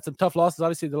 Had some tough losses.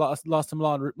 Obviously, they lost to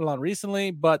Milan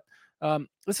recently, but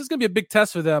this is going to be a big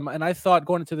test for them. And I thought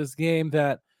going into this game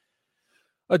that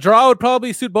a draw would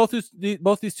probably suit both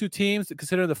these two teams,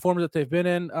 considering the form that they've been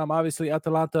in. Obviously,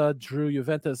 Atalanta drew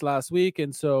Juventus last week,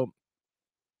 and so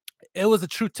it was a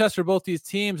true test for both these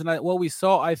teams. And what we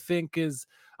saw, I think, is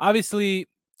obviously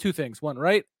two things. One,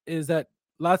 right, is that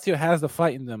Lazio has the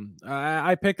fight in them.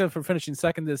 I picked them for finishing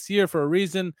second this year for a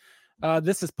reason.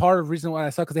 This is part of the reason why I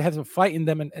saw, because they have some fight in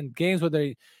them, and games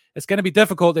where it's going to be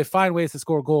difficult, they find ways to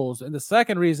score goals. And the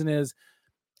second reason is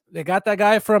they got that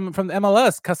guy from the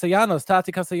MLS,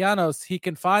 Tati Castellanos. He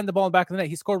can find the ball in the back of the net.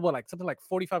 He scored something like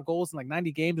 45 goals in like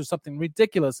 90 games or something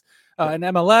ridiculous in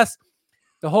MLS.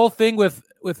 The whole thing with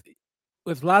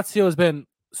Lazio has been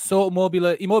so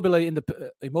Immobile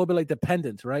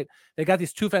dependent, right? They got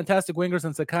these two fantastic wingers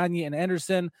in Zaccagni and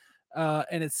Anderson,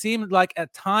 and it seemed like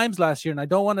at times last year, and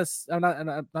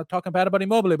I'm not talking bad about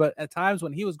Immobile, but at times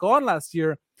when he was gone last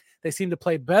year, they seemed to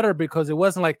play better because it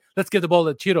wasn't like, let's give the ball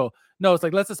to Chiro. No, it's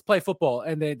like, let's just play football.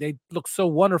 And they looked so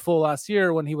wonderful last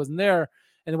year when he wasn't there.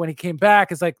 And when he came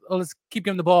back, it's like, oh, let's keep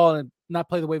giving the ball and not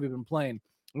play the way we've been playing.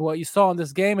 And what you saw in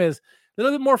this game is a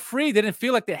little bit more free. They didn't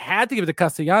feel like they had to give it to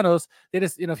Castellanos. They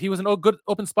just, if he was in a good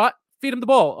open spot, feed him the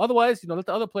ball. Otherwise, let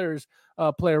the other players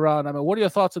play around. I mean, what are your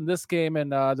thoughts on this game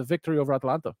and the victory over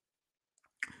Atalanta?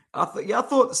 I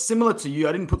thought similar to you.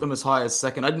 I didn't put them as high as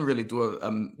second. I didn't really do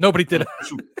nobody did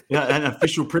an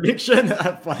official prediction.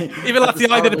 Even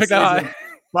Lazio didn't pick that high.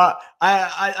 But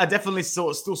I definitely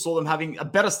still saw them having a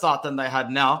better start than they had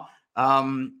now.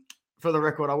 For the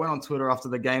record, I went on Twitter after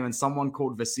the game and someone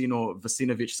called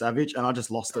Vesinovic savage, and I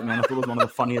just lost it, man. I thought it was one of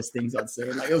the funniest things I'd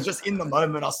seen. Like, it was just in the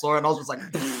moment I saw it, and I was just like,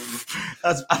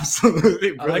 that's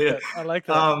absolutely brilliant. I like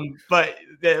that. But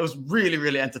yeah, it was really,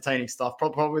 really entertaining stuff.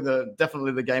 Probably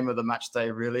definitely the game of the match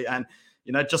day, really. And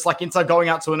just like Inter going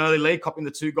out to an early lead, copying the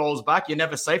 2 goals back, you're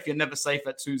never safe. You're never safe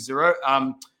at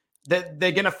 2-0. They're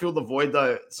going to feel the void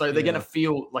though, so they're going to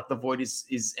feel like the void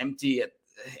is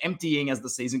emptying as the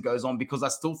season goes on, because I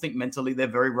still think mentally they're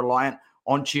very reliant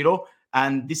on Chiro,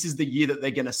 and this is the year that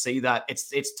they're going to see that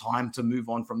it's time to move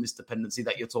on from this dependency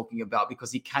that you're talking about,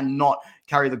 because he cannot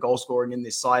carry the goal scoring in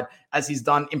this side as he's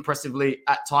done impressively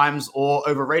at times or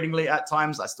overratingly at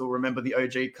times. I still remember the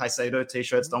OG Caicedo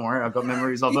t-shirts. Don't worry, I've got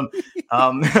memories of them.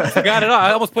 I forgot it on.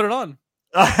 I almost put it on.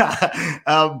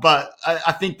 But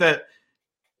I think that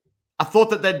I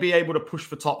thought that they'd be able to push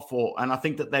for top 4, and I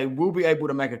think that they will be able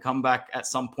to make a comeback at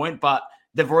some point, but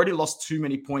they've already lost too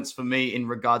many points for me in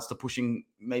regards to pushing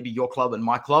maybe your club and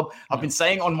my club. I've been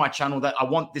saying on my channel that I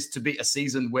want this to be a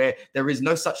season where there is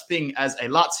no such thing as a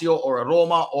Lazio or a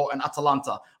Roma or an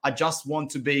Atalanta. I just want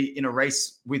to be in a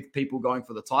race with people going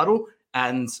for the title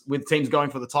and with teams going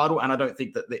for the title, and I don't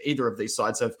think that either of these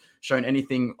sides have shown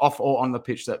anything off or on the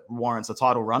pitch that warrants a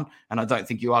title run, and I don't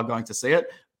think you are going to see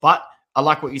it. But I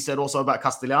like what you said also about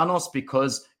Castellanos,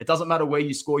 because it doesn't matter where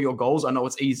you score your goals. I know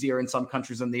it's easier in some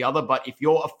countries than the other, but if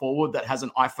you're a forward that has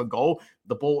an eye for goal,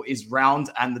 the ball is round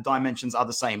and the dimensions are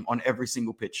the same on every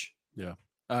single pitch. Yeah.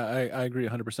 I agree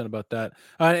 100% about that.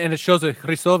 And it shows that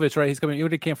Hristovic, right?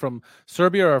 He came from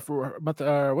Serbia or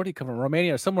where did he come from?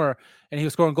 Romania or somewhere. And he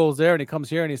was scoring goals there, and he comes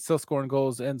here and he's still scoring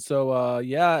goals. And so,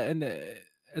 and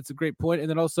it's a great point. And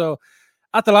then also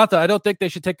Atalanta, I don't think they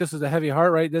should take this as a heavy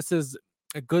heart, right? This is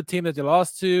a good team that they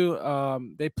lost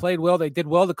to. They played well. They did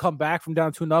well to come back from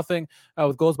down 2-0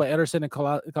 with goals by Ederson and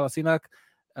Kolasinac.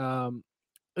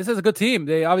 This is a good team.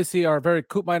 They obviously are very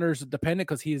Koopmeiners dependent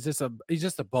because he's just a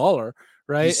baller,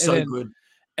 right? He's so good.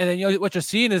 And then what you're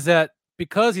seeing is that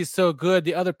because he's so good,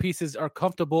 the other pieces are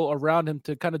comfortable around him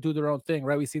to kind of do their own thing,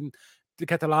 right? We've seen the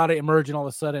Catalara emerging all of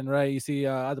a sudden, right? You see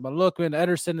Adam Lukman,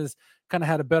 Ederson has kind of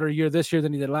had a better year this year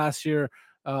than he did last year.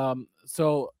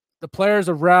 So the players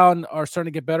around are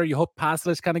starting to get better. You hope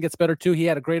Pasalic kind of gets better too. He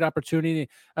had a great opportunity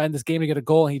in this game to get a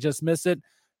goal, and he just missed it.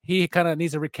 He kind of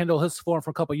needs to rekindle his form from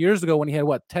a couple of years ago when he had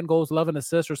 10 goals, 11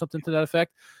 assists, or something to that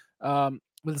effect.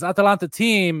 With this Atalanta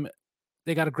team,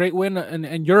 they got a great win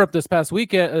in Europe this past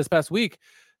week, and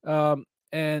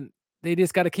they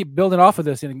just got to keep building off of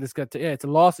this. And it's a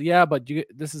loss, but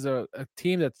this is a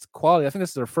team that's quality. I think this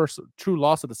is their first true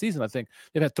loss of the season. I think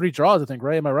they've had 3 draws. I think,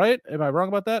 right? Am I right? Am I wrong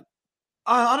about that?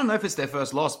 I don't know if it's their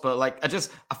first loss, but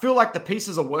I feel like the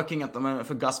pieces are working at the moment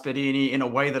for Gasperini in a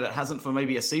way that it hasn't for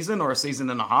maybe a season or a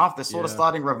season and a half. They're sort of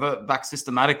starting to revert back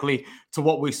systematically to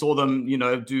what we saw them,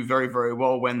 do very, very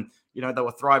well when, they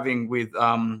were thriving with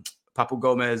Papu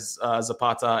Gomez,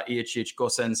 Zapata, Iachich,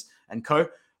 Gosens, and co.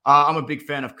 I'm a big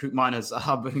fan of Koopmeiners.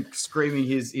 I've been screaming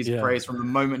his praise from the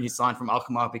moment he signed from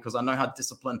Alkmaar, because I know how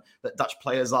disciplined that Dutch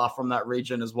players are from that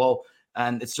region as well.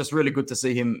 And it's just really good to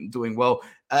see him doing well.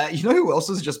 You know who else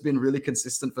has just been really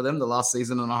consistent for them the last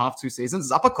season and a half, 2 seasons?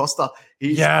 Zappa Costa.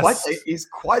 He's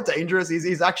quite dangerous.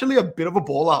 He's actually a bit of a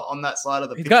baller on that side of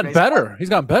the pitch. He's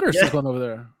gotten better since going over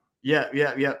there.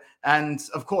 Yeah. And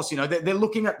of course, they're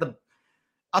looking at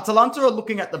Atalanta are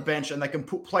looking at the bench, and they can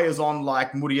put players on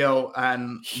like Muriel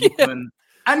and Lukman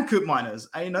and Koopmeiners.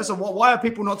 And so why are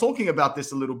people not talking about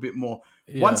this a little bit more?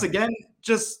 Yeah. Once again,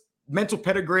 just mental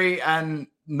pedigree and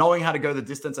knowing how to go the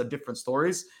distance are different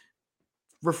stories.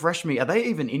 Refresh me. Are they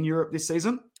even in Europe this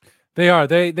season? They are.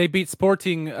 They beat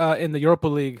Sporting in the Europa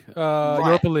League.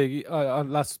 On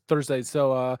last Thursday.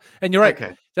 So and you're right.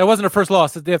 Okay. That wasn't their first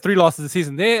loss. They have 3 losses this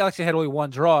season. They actually had only 1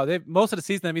 draw. Most of the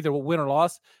season, they either win or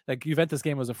loss. Like Juventus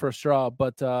game was the first draw.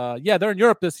 But they're in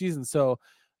Europe this season. So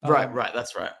right.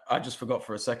 That's right. I just forgot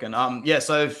for a second.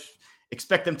 So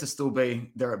expect them to still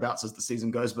be thereabouts as the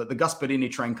season goes. But the Gasperini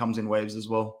train comes in waves as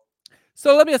well.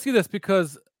 So let me ask you this,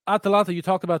 because Atalanta, you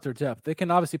talked about their depth. They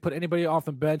can obviously put anybody off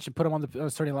the bench and put them on the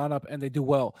starting lineup, and they do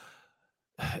well.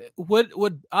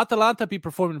 Would Atalanta be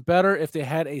performing better if they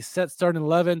had a set starting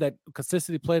 11 that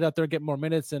consistently played out there, get more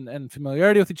minutes and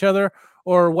familiarity with each other,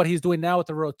 or what he's doing now with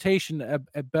the rotation,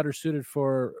 a better suited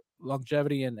for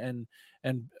longevity and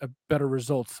better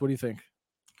results? What do you think?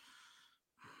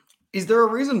 Is there a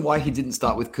reason why he didn't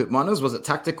start with Koopmeiners? Was it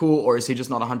tactical, or is he just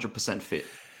not 100% fit?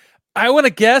 I want to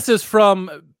guess is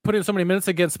from putting so many minutes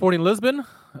against Sporting Lisbon,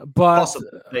 but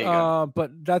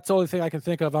that's the only thing I can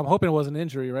think of. I'm hoping it was an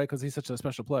injury, right? Because he's such a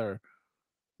special player.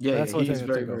 Yeah, he's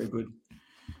very, very good.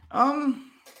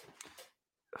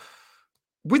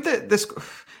 With this,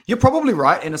 you're probably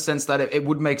right in a sense that it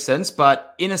would make sense,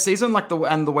 but in a season like the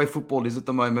way football is at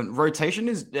the moment, rotation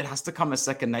has to come as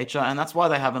second nature, and that's why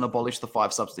they haven't abolished the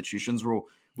 5 substitutions rule.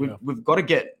 We've got to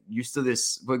get used to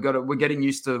this. We're getting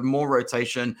used to more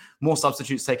rotation, more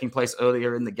substitutes taking place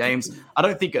earlier in the games. I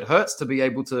don't think it hurts to be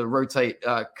able to rotate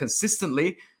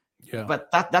consistently. Yeah. But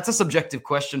that's a subjective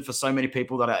question for so many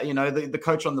people that the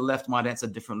coach on the left might answer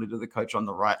differently to the coach on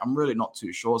the right. I'm really not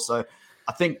too sure. So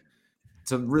I think,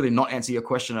 to really not answer your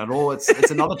question at all, it's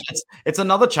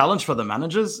another challenge for the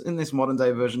managers in this modern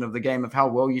day version of the game of how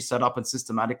well you set up and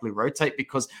systematically rotate,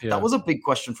 because that was a big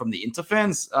question from the Inter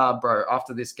fans, bro,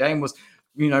 after this game was,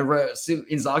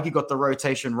 Inzaghi got the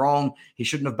rotation wrong. He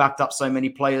shouldn't have backed up so many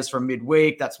players from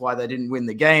midweek. That's why they didn't win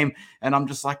the game. And I'm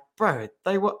just like, bro,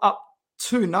 they were up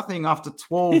 2-0 after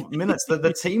 12 minutes.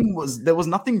 There was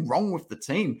nothing wrong with the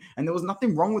team, and there was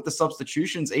nothing wrong with the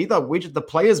substitutions either. The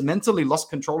players mentally lost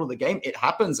control of the game. It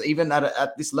happens even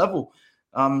at this level.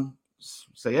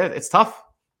 It's tough.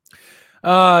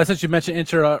 Since you mentioned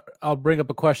Inter, I'll bring up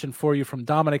a question for you from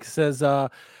Dominic. It says,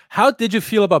 how did you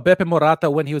feel about Beppe Morata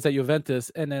when he was at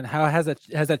Juventus, and then how has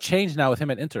that changed now with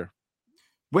him at Inter?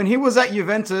 When he was at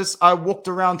Juventus, I walked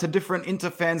around to different Inter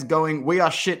fans going, we are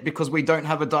shit because we don't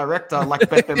have a director like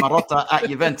Beppe Marotta at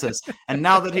Juventus. And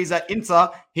now that he's at Inter,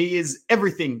 he is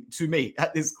everything to me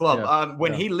at this club.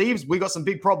 When he leaves, we got some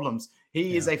big problems.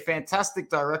 He is a fantastic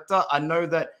director. I know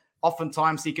that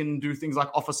oftentimes he can do things like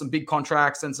offer some big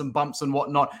contracts and some bumps and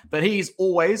whatnot, but he's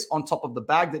always on top of the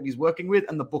bag that he's working with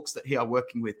and the books that he are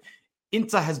working with.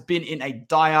 Inter has been in a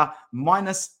dire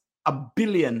minus $1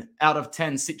 billion out of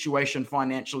 10 situation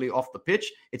financially off the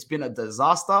pitch. It's been a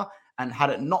disaster. And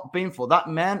had it not been for that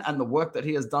man and the work that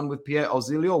he has done with Pier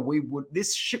Ausilio,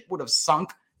 this ship would have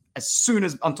sunk as soon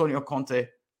as Antonio Conte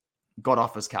got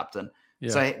off as captain. Yeah.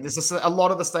 So this is a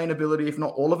lot of the sustainability, if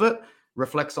not all of it,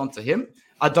 reflects onto him.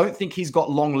 I don't think he's got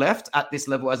long left at this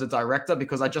level as a director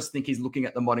because I just think he's looking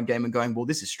at the modern game and going, well,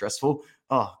 this is stressful.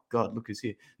 Oh, God, look who's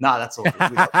here. Nah, that's all.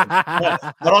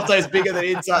 Marotta is bigger than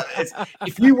Inter.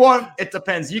 If you want, it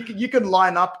depends. You can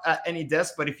line up at any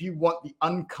desk, but if you want the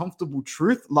uncomfortable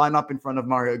truth, line up in front of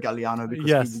Mario Galliano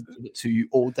because he will give it to you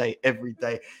all day, every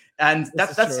day. And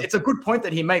that's it's a good point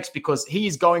that he makes because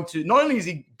he's going to, not only is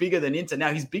he bigger than Inter,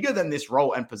 now he's bigger than this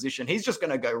role and position. He's just going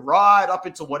to go right up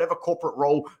into whatever corporate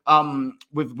role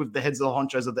with the heads of the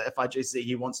honchos of the FIGC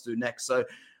he wants to next. So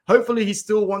hopefully he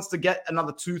still wants to get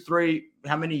another 2-3,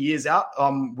 how many years out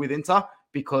with Inter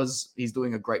because he's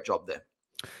doing a great job there.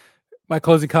 My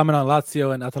closing comment on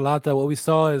Lazio and Atalanta, what we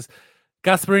saw is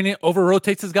Gasperini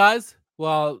over-rotates his guys.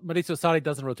 Well, Maurizio Sarri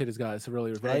doesn't rotate his guys,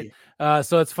 really, right?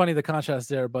 So it's funny the contrast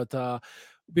there. But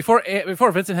before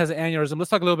Vincent has an aneurysm,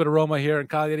 let's talk a little bit of Roma here in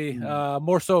Cagliari.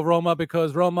 More so Roma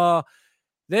because Roma,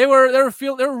 they were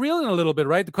reeling a little bit,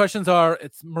 right? The questions are: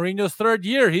 it's Mourinho's third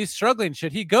year; he's struggling.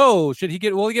 Should he go?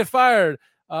 Will he get fired?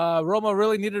 Roma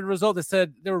really needed a result. They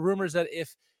said there were rumors that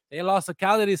if they lost to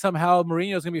Cagliari somehow,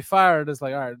 Mourinho's gonna be fired. It's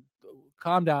like, all right,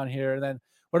 calm down here, and then.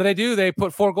 What do? They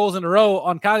put 4 goals in a row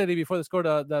on Cagliari before they scored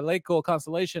the late goal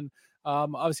consolation.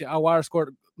 Obviously, Aouar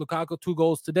scored Lukaku 2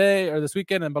 goals today or this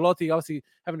weekend, and Belotti obviously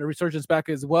having a resurgence back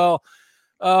as well.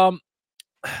 What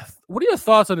are your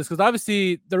thoughts on this? Because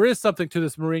obviously there is something to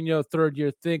this Mourinho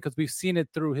third-year thing because we've seen it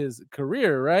through his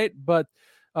career, right? But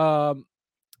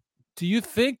do you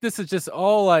think this is just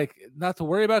all like not to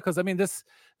worry about? Because, I mean, this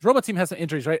Roma team has some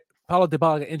injuries, right? Paulo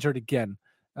Dybala got injured again.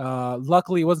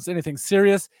 Luckily, it wasn't anything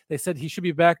serious. They said he should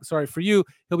be back. Sorry for you.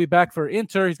 He'll be back for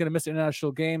Inter. He's going to miss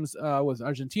international games with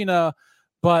Argentina.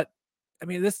 But, I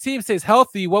mean, this team stays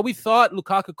healthy. What we thought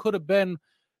Lukaku could have been,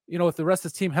 with the rest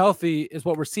of his team healthy is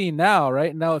what we're seeing now,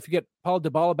 right? Now, if you get Paulo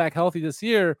Dybala back healthy this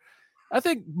year, I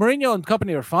think Mourinho and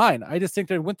company are fine. I just think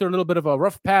they went through a little bit of a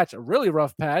rough patch, a really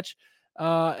rough patch,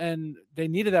 and they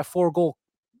needed that 4-goal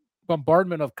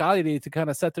bombardment of Cagliari to kind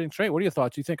of set things straight. What are your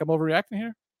thoughts? Do you think I'm overreacting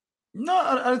here? No,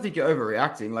 I don't think you're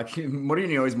overreacting. Like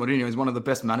Mourinho is Mourinho. He's one of the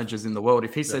best managers in the world.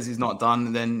 If he says he's not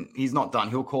done, then he's not done.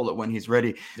 He'll call it when he's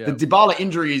ready. Yeah. The Dybala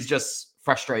injury is just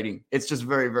frustrating. It's just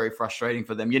very, very frustrating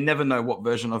for them. You never know what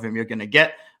version of him you're going to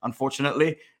get,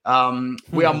 unfortunately.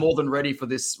 We are more than ready for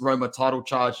this Roma title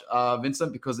charge,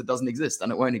 Vincent, because it doesn't exist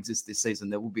and it won't exist this season.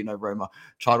 There will be no Roma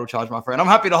title charge, my friend. I'm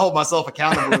happy to hold myself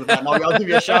accountable to that. I'll give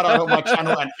you a shout out on my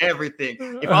channel and everything.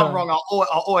 If I'm wrong,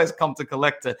 I'll always come to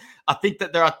collect it. I think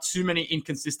that there are too many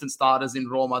inconsistent starters in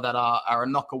Roma that are a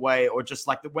knock away, or just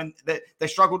like when they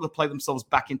struggle to play themselves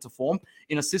back into form.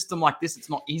 In a system like this,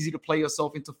 it's not easy to play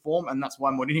yourself into form, and that's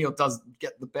why Mourinho does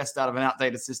get the best out of an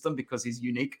outdated system because he's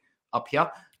unique up here.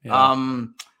 Yeah.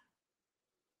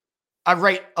 I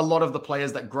rate a lot of the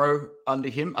players that grow under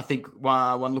him. I think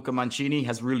one Luca Mancini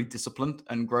has really disciplined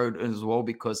and grown as well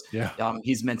because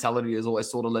his mentality has always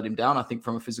sort of let him down, I think,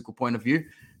 from a physical point of view.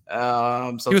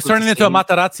 So he was turning into a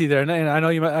Materazzi there. And I know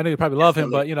you probably love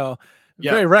him, but,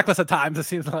 very reckless at times, it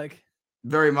seems like.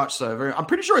 Very much so. I'm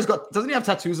pretty sure doesn't he have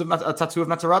tattoos of a tattoo of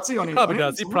Materazzi on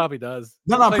his? He probably does.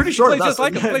 No, I'm pretty sure he does.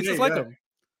 Plays just like him.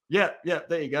 Yeah,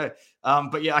 there you go.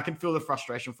 But yeah, I can feel the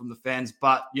frustration from the fans.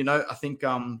 But, I think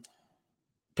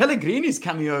Pellegrini's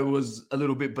cameo was a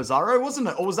little bit bizarro, wasn't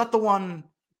it? Or was that the one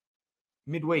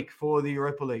midweek for the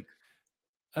Europa League?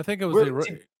 I think it was.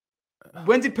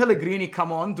 When did Pellegrini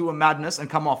come on, do a madness, and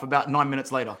come off about 9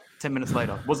 minutes later, 10 minutes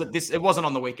later? Was it this? It wasn't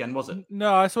on the weekend, was it?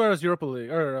 No, I swear it was Europa League.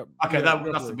 That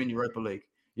must have been Europa League.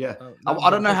 Yeah. I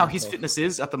don't know how his fitness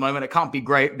is at the moment. It can't be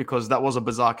great because that was a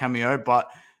bizarre cameo.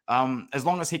 But as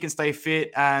long as he can stay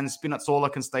fit and Spinazzola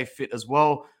can stay fit as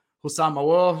well, Houssam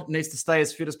Aouar needs to stay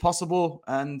as fit as possible.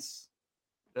 And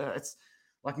it's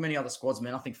like many other squads,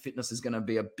 man. I think fitness is going to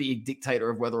be a big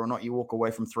dictator of whether or not you walk away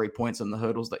from 3 points and the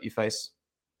hurdles that you face.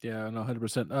 Yeah, no,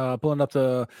 100%. Pulling up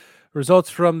the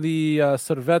results from the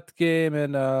Servette game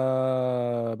and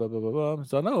so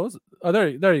no, there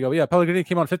you go. Yeah, Pellegrini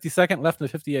came on 52nd, left in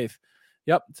the 58th.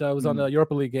 Yep. So it was on the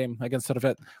Europa League game against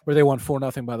Servette where they won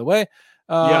 4-0, by the way.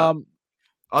 Yeah.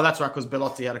 Oh, that's right, because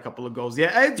Belotti had a couple of goals.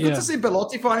 Yeah, it's good to see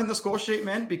Belotti finding the score sheet,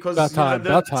 man, because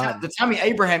the Tammy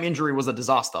Abraham injury was a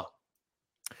disaster.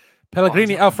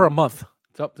 Pellegrini out for a month.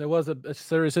 So there was a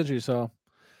serious injury. So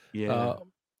yeah,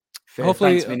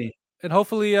 hopefully, thanks,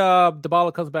 hopefully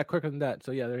Dybala comes back quicker than that.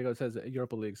 So yeah, there you go. It says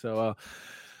Europa League. So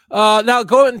now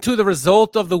going to the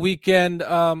result of the weekend.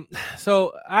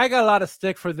 So I got a lot of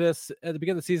stick for this at the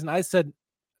beginning of the season. I said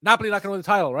Napoli not going to win the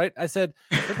title, right? I said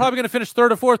they're probably going to finish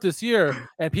 3rd or 4th this year,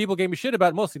 and people gave me shit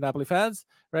about it, mostly Napoli fans,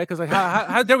 right? Because like,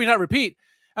 how dare we not repeat?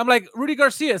 I'm like, Rudy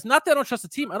Garcia. It's not that I don't trust the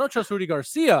team. I don't trust Rudy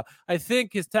Garcia. I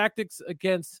think his tactics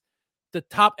against the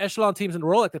top echelon teams in the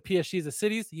world, like the PSGs, the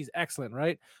cities, he's excellent,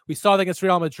 right? We saw that against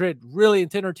Real Madrid, really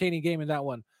entertaining game in that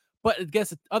one. But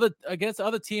against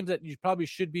other teams that you probably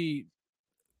should be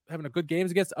having a good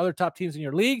games against, other top teams in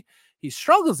your league, he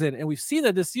struggles in, and we've seen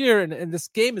that this year. And this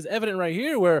game is evident right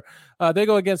here, where they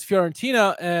go against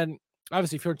Fiorentina, and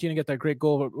obviously Fiorentina get that great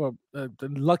goal, or the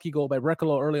lucky goal by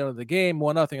Brecalo early on in the game,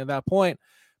 1-0 at that point.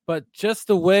 But just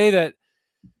the way that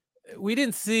we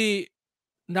didn't see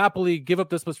Napoli give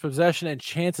up this much possession and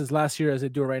chances last year as they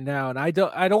do right now, and I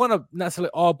don't want to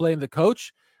necessarily all blame the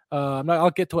coach.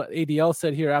 I'll get to what ADL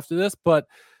said here after this, but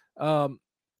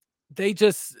they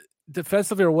just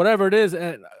defensively or whatever it is,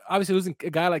 and obviously losing a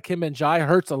guy like Kim Min-jae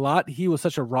hurts a lot. He was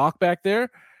such a rock back there,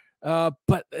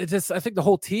 but it just, I think the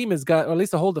whole team has got, or at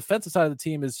least the whole defensive side of the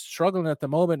team is struggling at the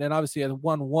moment. And obviously at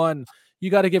 1-1, you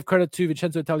got to give credit to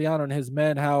Vincenzo Italiano and his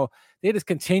men, how they just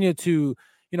continue to,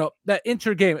 that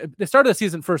Inter game. They started the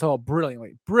season first of all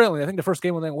brilliantly. I think the first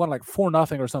game when they won like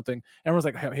 4-0 or something, everyone's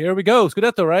like, hey, here we go,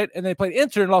 Scudetto, right? And they played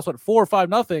Inter and lost 4 or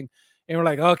 5-0, and we're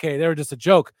like, okay, they were just a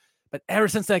joke. But ever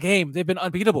since that game, they've been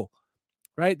unbeatable.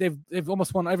 Right, they've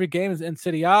almost won every game in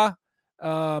Serie A.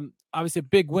 Obviously, a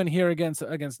big win here against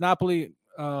Napoli.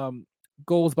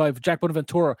 Goals by Jack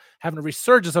Bonaventura, having a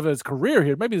resurgence of his career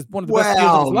here. Maybe it's one of the best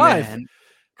deals of his life. Man.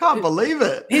 Can't believe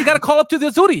it. He got a call up to the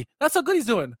Azzurri. That's how good he's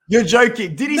doing. You're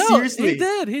joking. Did he seriously? He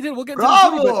did. We'll get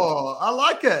Bravo. into the Azzurri, I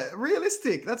like it.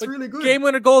 Realistic. That's really good. Game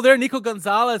winner goal there. Nico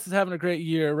Gonzalez is having a great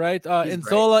year, right?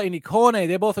 Inzola and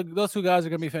Icone. Those two guys are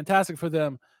going to be fantastic for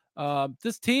them.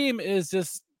 This team is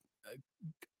just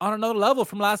on another level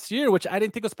from last year, which I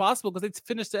didn't think was possible because they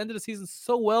finished the end of the season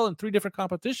so well in 3 different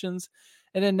competitions.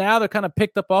 And then now they're kind of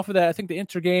picked up off of that. I think the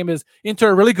Inter game is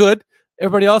Inter really good.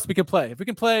 Everybody else we can play. If we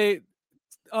can play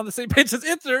on the same page as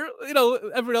Inter,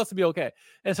 everybody else will be okay.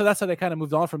 And so that's how they kind of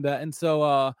moved on from that. And so,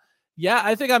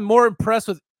 I think I'm more impressed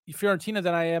with Fiorentina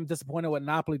than I am disappointed what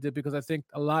Napoli did, because I think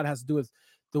a lot has to do with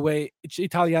the way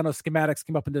Italiano schematics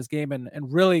came up in this game and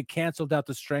really canceled out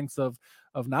the strengths of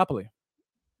Napoli.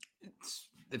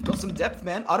 They've got some depth,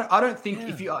 man. I don't think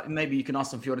if you maybe you can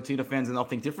ask some Fiorentina fans and they'll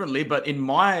think differently, but in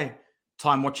my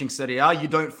time watching Serie A, you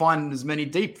don't find as many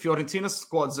deep Fiorentina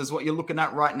squads as what you're looking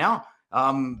at right now.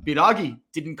 Biraghi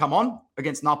didn't come on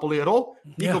against Napoli at all.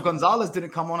 Nico Gonzalez didn't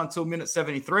come on until minute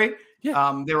 73.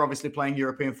 Yeah. They're obviously playing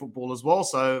European football as well.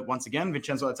 So once again,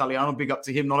 Vincenzo Italiano, big up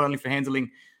to him, not only for handling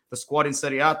the squad in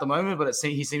Serie A at the moment, but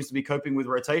he seems to be coping with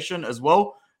rotation as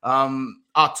well.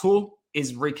 Artur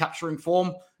is recapturing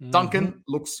form. Duncan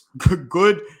looks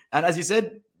good. And as you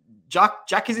said,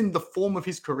 Jack is in the form of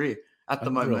his career at the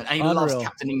moment. And he loves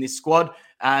captaining this squad.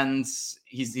 And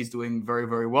he's doing very,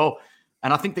 very well.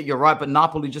 And I think that you're right, but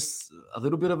Napoli just a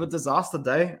little bit of a disaster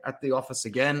day at the office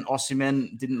again.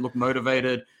 Osimhen didn't look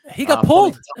motivated. He got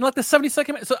pulled in like the 72nd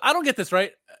minute. So I don't get this,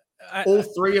 right? All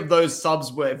 3 of those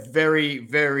subs were very,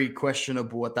 very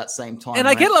questionable at that same time. And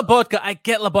I get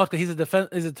Lobotka. He's a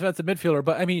defensive midfielder.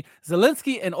 But I mean,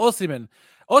 Zielinski and Osimhen.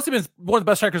 Osimhen's one of the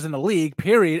best strikers in the league,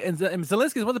 period. And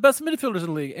Zielinski is one of the best midfielders in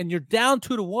the league. And you're down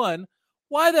 2-1.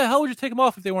 Why the hell would you take him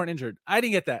off if they weren't injured? I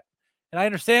didn't get that. And I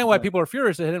understand why people are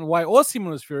furious at him and why Osimhen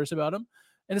was furious about him.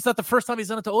 And it's not the first time he's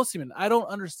done it to Osimhen. I don't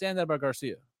understand that about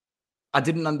Garcia. I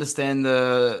didn't understand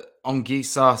the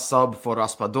Anguissa sub for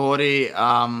Raspadori.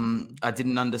 I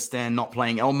didn't understand not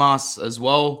playing Elmas as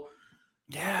well.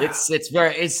 Yeah,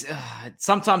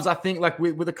 sometimes I think like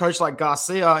with a coach like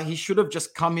Garcia, he should have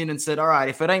just come in and said, all right,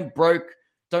 if it ain't broke,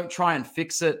 don't try and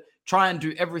fix it. Try and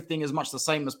do everything as much the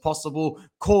same as possible.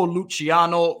 Call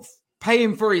Luciano, pay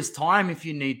him for his time if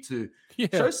you need to. Yeah.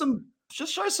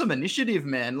 Show some initiative,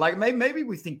 man. Like maybe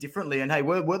we think differently, and hey,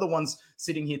 we're the ones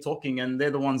sitting here talking, and they're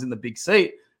the ones in the big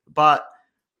seat. But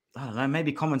I don't know,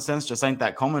 maybe common sense just ain't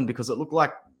that common, because it looked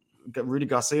like Rudy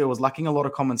Garcia was lacking a lot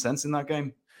of common sense in that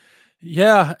game.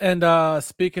 Yeah, and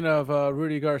speaking of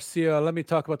Rudy Garcia, let me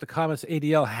talk about the comments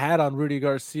ADL had on Rudy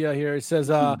Garcia here. He says,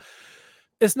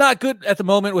 It's not good at the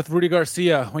moment with Rudy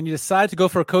Garcia. When you decide to go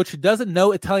for a coach who doesn't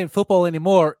know Italian football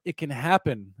anymore, it can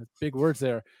happen. That's big words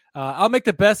there. I'll make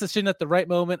the best decision at the right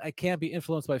moment. I can't be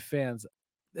influenced by fans.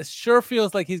 It sure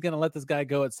feels like he's going to let this guy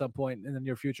go at some point in the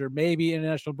near future. Maybe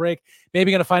international break.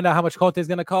 Maybe going to find out how much Conte is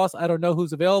going to cost. I don't know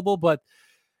who's available, but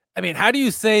I mean, how do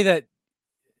you say that?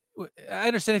 I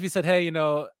understand if you said, hey,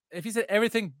 if you said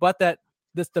everything but that,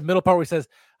 the middle part where he says,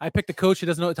 I picked a coach who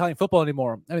doesn't know Italian football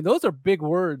anymore. I mean, those are big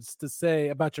words to say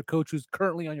about your coach who's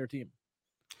currently on your team.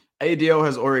 ADL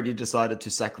has already decided to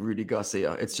sack Rudy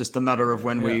Garcia. It's just a matter of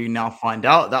when we now find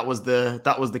out. That was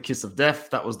the kiss of death.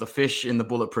 That was the fish in the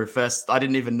bulletproof vest. I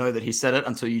didn't even know that he said it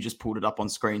until you just pulled it up on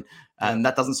screen. And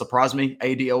that doesn't surprise me.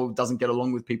 ADL doesn't get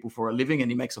along with people for a living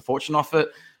and he makes a fortune off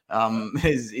it.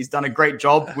 He's done a great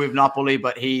job with Napoli,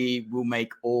 but he will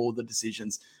make all the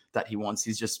decisions that he wants.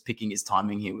 He's just picking his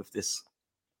timing here with this.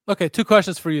 Okay, 2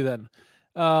 questions for you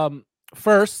then.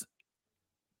 First,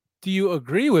 do you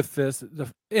agree with this?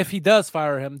 If he does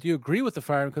fire him, do you agree with the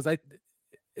firing? Because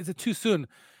is it too soon,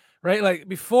 right? Like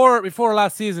before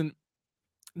last season,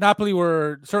 Napoli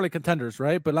were certainly contenders,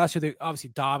 right? But last year they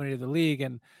obviously dominated the league,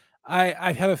 and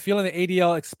I have a feeling that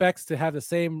ADL expects to have the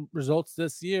same results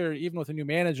this year, even with a new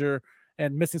manager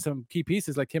and missing some key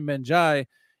pieces like Kim Min-jae.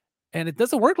 And it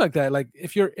doesn't work like that. Like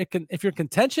if you're in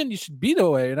contention, you should be the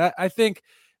way. And I think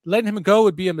letting him go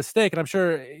would be a mistake. And I'm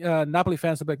sure Napoli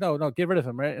fans will be like, no, get rid of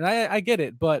him, right? And I get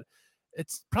it, but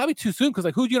it's probably too soon because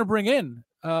like who are you going to bring in?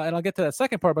 And I'll get to that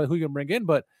second part about who you're going to bring in.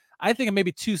 But I think it may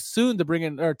be too soon to bring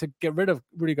in or to get rid of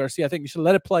Rudy Garcia. I think you should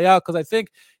let it play out because I think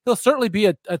he'll certainly be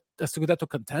a Scudetto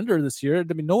contender this year.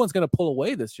 I mean, no one's going to pull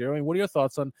away this year. I mean, what are your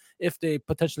thoughts on if they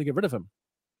potentially get rid of him?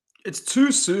 It's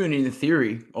too soon in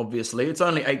theory, obviously. It's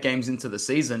only 8 games into the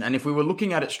season. And if we were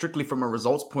looking at it strictly from a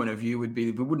results point of view, we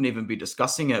wouldn't even be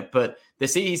discussing it. But there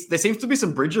seems to be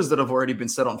some bridges that have already been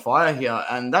set on fire here.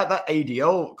 And that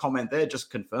ADL comment there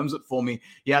just confirms it for me.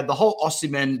 You had the whole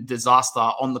Osimhen disaster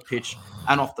on the pitch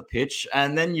and off the pitch.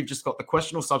 And then you've just got the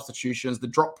questionable substitutions, the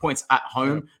drop points at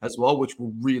home as well, which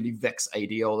will really vex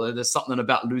ADL. There's something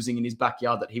about losing in his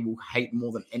backyard that he will hate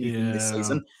more than anything this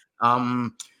season.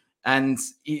 And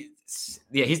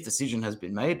his decision has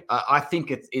been made. I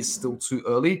think it is still too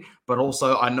early, but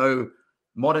also I know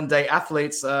modern day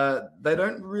athletes, they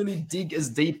don't really dig as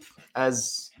deep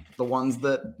as the ones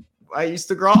that I used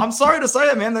to grow up. I'm sorry to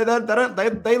say it, man.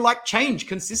 They like change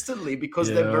consistently because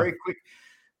they're very quick.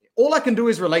 All I can do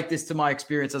is relate this to my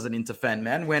experience as an Inter fan,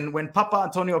 man. When Papa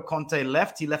Antonio Conte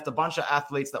left, he left a bunch of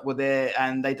athletes that were there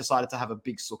and they decided to have a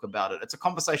big sook about it. It's a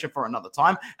conversation for another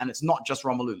time. And it's not just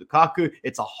Romelu Lukaku.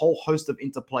 It's a whole host of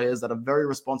Inter players that are very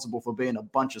responsible for being a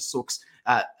bunch of sooks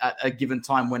at a given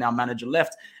time when our manager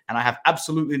left. And I have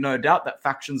absolutely no doubt that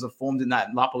factions have formed in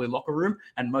that Napoli locker room.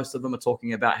 And most of them are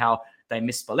talking about how they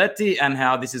miss Spalletti and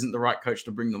how this isn't the right coach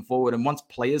to bring them forward. And once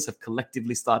players have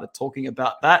collectively started talking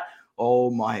about that,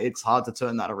 oh my, it's hard to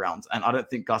turn that around. And I don't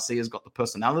think Garcia's got the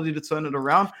personality to turn it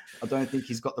around. I don't think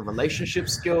he's got the relationship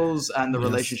skills and the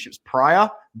relationships prior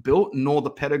built, nor the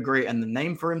pedigree and the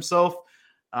name for himself.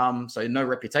 So no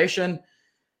reputation.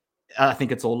 I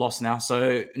think it's all lost now.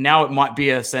 So now it might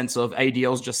be a sense of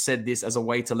ADL's just said this as a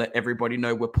way to let everybody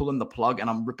know we're pulling the plug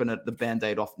and I'm ripping the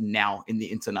Band-Aid off now in the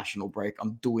international break.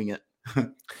 I'm doing it.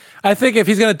 I think if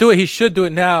he's going to do it, he should do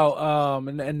it now,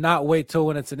 and not wait till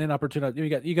when it's an inopportune. You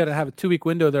got to have a 2-week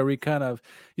window there. You've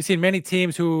seen many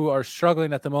teams who are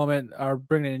struggling at the moment are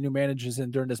bringing in new managers in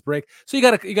during this break. So you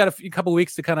got a couple of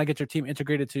weeks to kind of get your team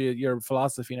integrated to your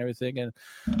philosophy and everything. And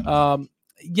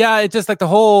it's just like the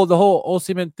whole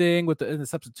Osimhen thing with the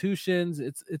substitutions.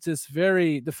 It's just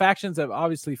the factions have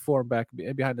obviously formed back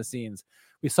behind the scenes.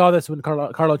 We saw this when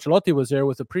Carlo Ancelotti was there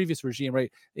with the previous regime,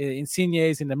 right?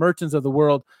 Insignes and the Mertens of the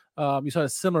world. You saw a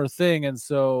similar thing. And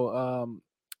so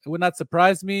it would not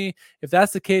surprise me if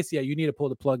that's the case. Yeah, you need to pull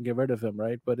the plug and get rid of him,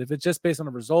 right? But if it's just based on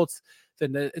the results,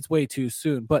 then it's way too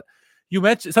soon. But you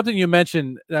mentioned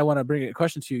that I want to bring a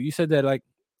question to you. You said that like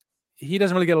he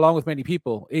doesn't really get along with many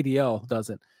people. ADL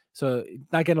doesn't. So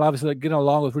not getting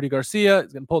along with Rudy Garcia.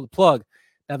 He's going to pull the plug.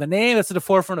 Now, the name that's at the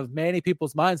forefront of many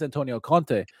people's minds, Antonio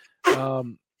Conte.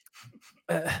 Antonio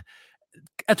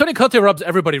Conte rubs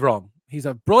everybody wrong. He's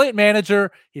a brilliant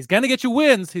manager. He's going to get you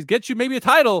wins. He's get you maybe a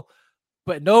title,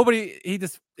 but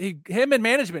him and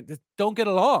management just don't get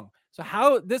along. So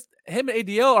him and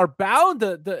ADL are bound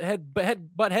to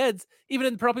butt heads, even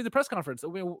in probably the press conference. I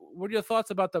mean, what are your thoughts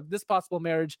about this possible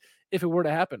marriage if it were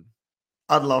to happen?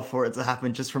 I'd love for it to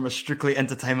happen just from a strictly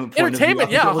entertainment point of view.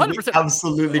 100%.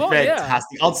 Absolutely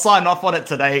fantastic. Yeah. I'd sign off on it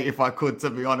today if I could, to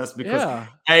be honest, because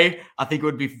A, I think it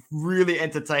would be really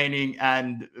entertaining,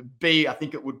 and B, I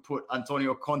think it would put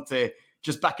Antonio Conte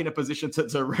just back in a position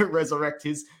to resurrect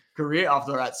his career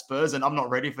after at Spurs. And I'm not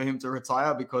ready for him to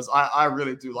retire because I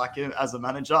really do like him as a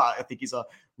manager. I think he's a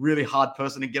really hard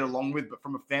person to get along with, but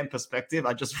from a fan perspective,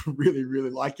 I just really, really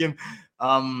like him.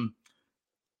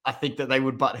 I think that they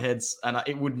would butt heads and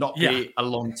it would not be a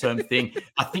long-term thing.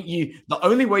 I think the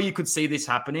only way you could see this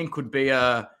happening could be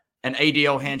an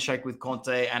ADL handshake with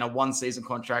Conte and a 1-season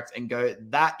contract and go,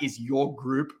 that is your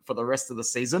group for the rest of the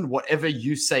season. Whatever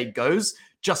you say goes,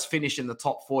 just finish in the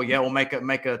top 4, or make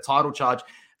a title charge.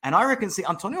 And I reckon,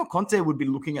 Antonio Conte would be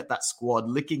looking at that squad,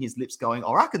 licking his lips going,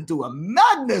 I can do a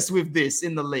madness with this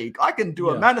in the league. I can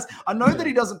do a madness. I know that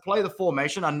he doesn't play the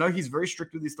formation. I know he's very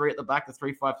strict with his 3 at the back. The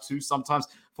 3-5-2 sometimes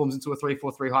forms into a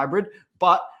 3-4-3 hybrid.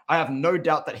 But I have no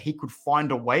doubt that he could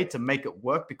find a way to make it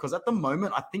work because at the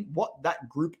moment, I think what that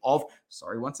group of,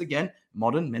 once again,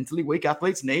 modern, mentally weak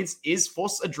athletes needs is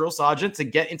force a drill sergeant to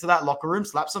get into that locker room,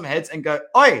 slap some heads and go,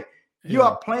 oi, you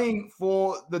are playing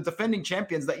for the defending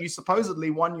champions that you supposedly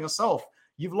won yourself.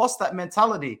 You've lost that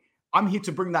mentality. I'm here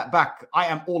to bring that back. I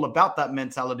am all about that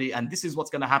mentality, and this is what's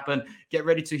going to happen. Get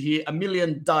ready to hear a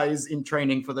million dies in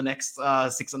training for the next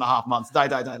 6.5 months. Die.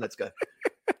 Let's go.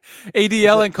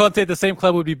 ADL and Conte at the same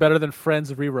club would be better than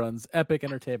Friends reruns. Epic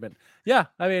entertainment. Yeah,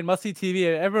 I mean, must-see TV.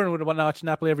 Everyone would want to watch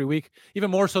Napoli every week, even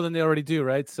more so than they already do,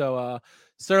 right? So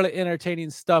certainly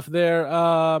entertaining stuff there.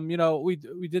 We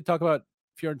did talk about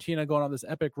Fiorentina going on this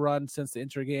epic run since the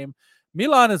Inter game.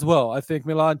 Milan as well. I think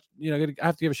Milan, I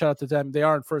have to give a shout out to them. They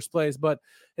are in first place, but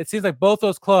it seems like both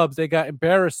those clubs, they got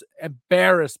embarrassed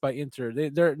by Inter.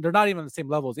 They're not even on the same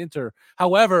level as Inter.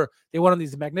 However, they went on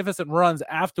these magnificent runs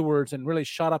afterwards and really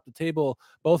shot up the table.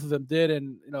 Both of them did.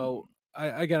 And,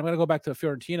 I'm going to go back to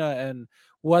Fiorentina and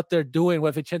what they're doing,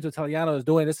 what Vincenzo Italiano is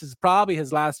doing. This is probably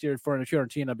his last year for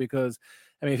Fiorentina because,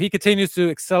 if he continues to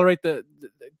accelerate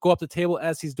go up the table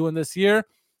as he's doing this year,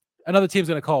 another team's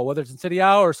going to call, whether it's in City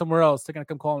A or somewhere else. They're going to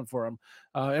come calling for him.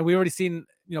 And we already seen,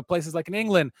 places like in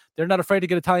England, they're not afraid to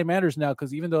get Italian managers now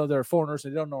because even though they're foreigners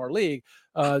and they don't know our league,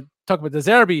 talk about De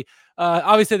Zerbi,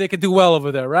 obviously they can do well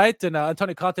over there, right? And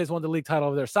Antonio Conte's won the league title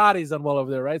over there. Sarri's done well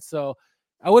over there, right? So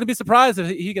I wouldn't be surprised if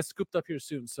he gets scooped up here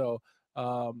soon. So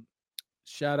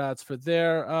shout outs for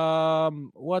there.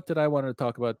 What did I want to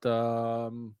talk about?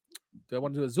 Do I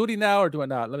want to do Azzurri now or do I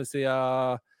not? Let me see.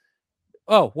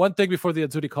 One thing before the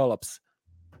Azzurri call-ups.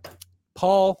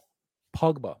 Paul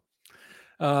Pogba.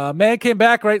 Man came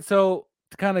back, right? So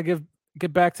to kind of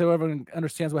get back to everyone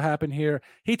understands what happened here.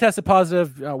 He tested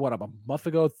positive, a month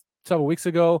ago, several weeks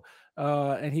ago,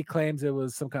 and he claims it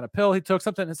was some kind of pill he took,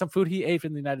 some food he ate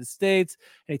in the United States,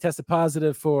 and he tested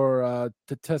positive for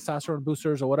the testosterone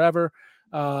boosters or whatever.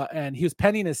 And he was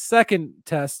pending his second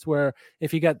test, where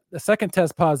if he got a second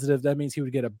test positive, that means he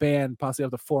would get a ban, possibly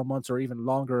up to 4 months or even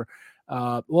longer.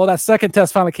 That second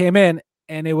test finally came in,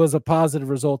 and it was a positive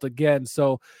result again.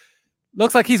 So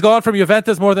looks like he's gone from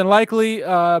Juventus more than likely.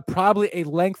 Probably a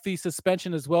lengthy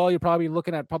suspension as well. You're probably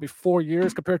looking at 4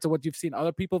 years compared to what you've seen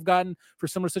other people have gotten for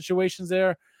similar situations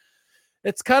there.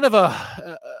 It's kind of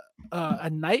a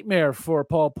nightmare for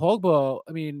Paul Pogba.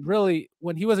 I mean, really,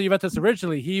 when he was at Juventus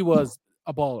originally, he was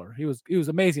a baller. He was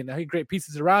amazing. He had great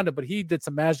pieces around him, but he did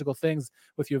some magical things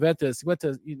with Juventus. He went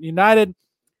to United,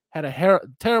 had a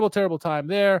terrible time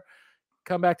there.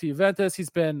 Come back to Juventus. He's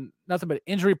been nothing but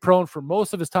injury prone for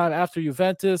most of his time after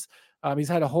Juventus. He's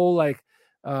had a whole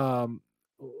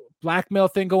blackmail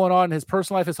thing going on in his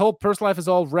personal life. His whole personal life is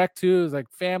all wrecked too. His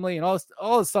family and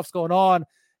all this stuff's going on.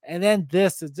 And then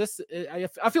this is just, I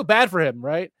feel bad for him,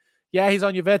 right? Yeah, he's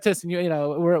on Juventus, and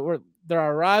there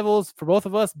are rivals for both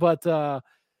of us, but God,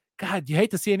 you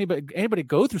hate to see anybody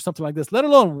go through something like this, let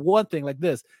alone one thing like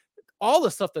this. All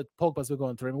the stuff that Pogba's been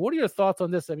going through. I mean, what are your thoughts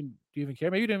on this? I mean, do you even care?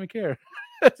 Maybe you don't even care.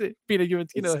 Being a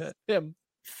Juventino, him.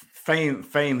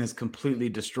 Fame has completely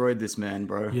destroyed this man,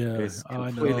 bro. Yeah, it's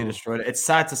completely destroyed it. It's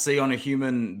sad to see on a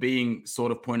human being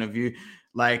sort of point of view.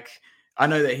 I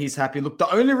know that he's happy. Look,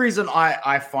 the only reason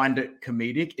I find it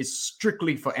comedic is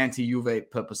strictly for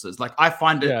anti-Juve purposes. I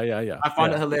find it I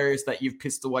find it hilarious that you've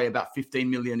pissed away about 15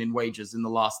 million in wages in the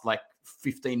last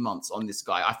 15 months on this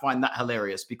guy. I find that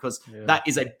hilarious because that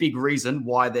is a big reason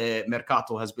why their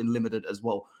mercato has been limited as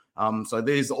well. So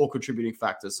these are all contributing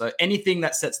factors. So anything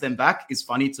that sets them back is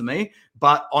funny to me,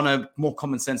 but on a more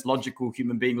common sense, logical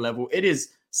human being level, it is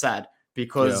sad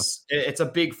because it's a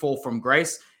big fall from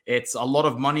grace. It's a lot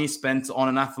of money spent on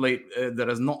an athlete that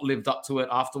has not lived up to it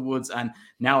afterwards. And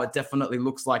now it definitely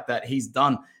looks like that he's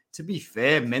done. To be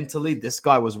fair, mentally, this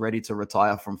guy was ready to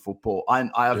retire from football.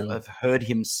 I've heard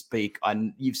him speak.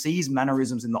 You see his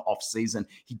mannerisms in the off season.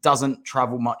 He doesn't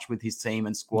travel much with his team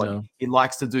and squad. No. He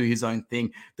likes to do his own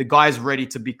thing. The guy's ready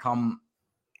to become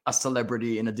a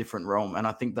celebrity in a different realm. And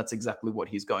I think that's exactly what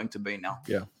he's going to be now.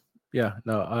 Yeah,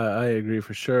 no, I agree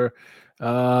for sure.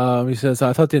 He says,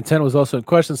 I thought the intent was also in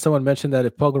question. Someone mentioned that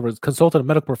if Pogba was consulted a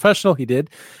medical professional, he did,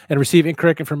 and received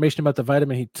incorrect information about the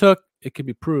vitamin he took, it can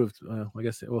be proved. I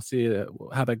guess we'll see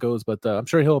how that goes, but I'm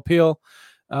sure he'll appeal.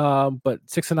 But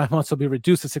 6 to 9 months will be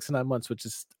reduced to 6 to 9 months, which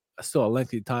is still a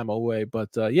lengthy time away.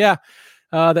 But the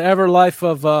ever life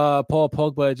of Paul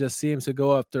Pogba just seems to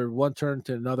go after one turn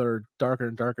to another, darker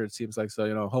and darker, it seems like.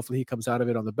 So, hopefully he comes out of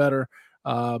it on the better.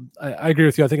 I agree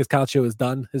with you. I think his calcio is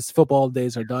done. His football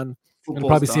days are done. You'll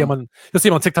probably see him on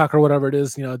TikTok or whatever it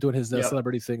is, doing his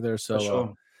celebrity thing there.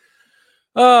 So,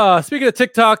 sure. Speaking of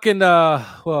TikTok and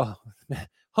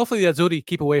hopefully the Azzurri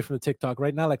keep away from the TikTok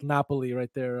right now, like Napoli right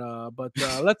there. But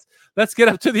let's get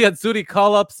up to the Azzurri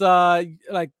call-ups.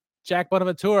 Like Jack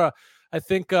Bonaventura, I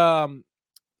think.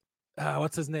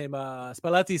 What's his name?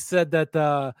 Spalletti said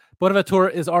that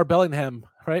Bonaventura is our Bellingham,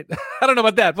 right? I don't know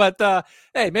about that, but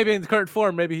hey, maybe in the current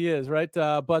form, maybe he is, right?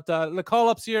 But the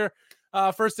call-ups here,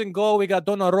 first in goal, we got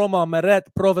Donnarumma, Meret,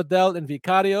 Provedel, and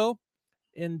Vicario.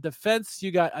 In defense, you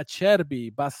got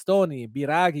Acerbi, Bastoni,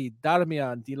 Biraghi,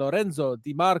 Darmian, Di Lorenzo,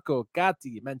 Di Marco,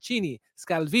 Gatti, Mancini,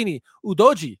 Scalvini,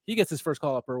 Udogi. He gets his first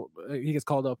call-up, or he gets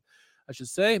called up, I should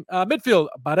say. Midfield,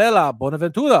 Barella,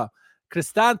 Bonaventura,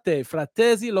 Cristante,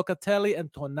 Fratesi, Locatelli,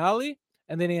 and Tonali.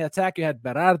 And then in attack, you had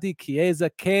Berardi, Chiesa,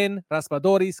 Kane,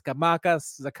 Raspadori, Scamacca,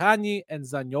 Zaccagni, and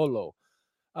Zaniolo.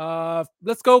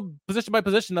 Let's go position by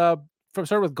position. From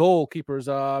start with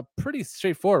goalkeepers, pretty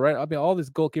straightforward, right? I mean, all these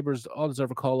goalkeepers all deserve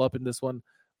a call up in this one.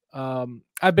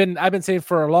 I've been saying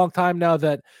for a long time now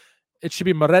that it should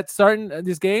be Meret starting in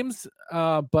these games,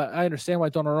 but I understand why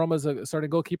Donnarumma is a starting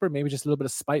goalkeeper. Maybe just a little bit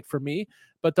of spite for me.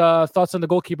 But thoughts on the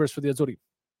goalkeepers for the Azzurri?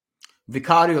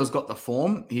 Vicario's got the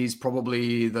form. He's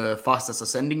probably the fastest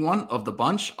ascending one of the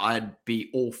bunch. I'd be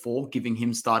all for giving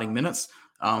him starting minutes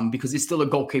because he's still a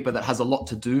goalkeeper that has a lot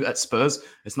to do at Spurs.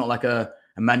 It's not like a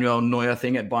Manuel Neuer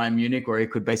thing at Bayern Munich where he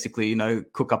could basically,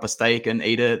 cook up a steak and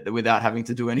eat it without having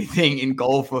to do anything in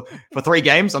goal for 3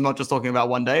 games. I'm not just talking about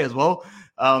one day as well.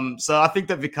 So I think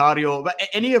that Vicario, but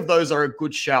any of those are a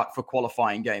good shout for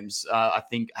qualifying games. I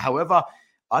think, however,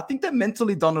 I think that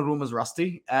mentally Donnarumma's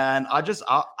rusty. And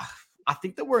I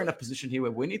think that we're in a position here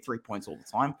where we need 3 points all the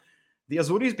time. The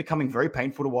Azzurri is becoming very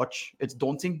painful to watch. It's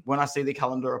daunting when I see the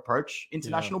calendar approach.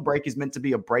 International break is meant to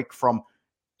be a break from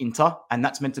Inter, and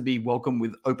that's meant to be welcomed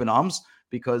with open arms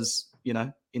because,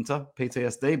 Inter,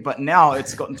 PTSD. But now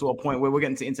it's gotten to a point where we're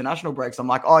getting to international breaks. I'm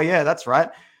like, oh, yeah, that's right.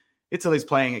 Italy's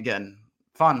playing again.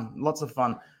 Fun. Lots of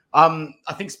fun.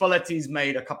 I think Spalletti's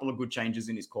made a couple of good changes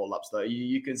in his call-ups, though.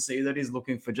 You can see that he's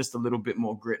looking for just a little bit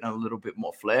more grit and a little bit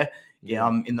more flair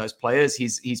in those players.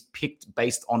 He's picked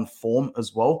based on form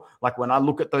as well. Like when I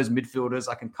look at those midfielders,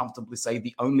 I can comfortably say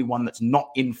the only one that's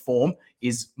not in form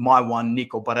is my one,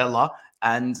 Nico Barella.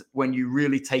 And when you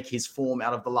really take his form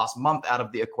out of the last month out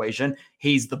of the equation,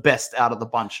 he's the best out of the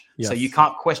bunch. Yes. So you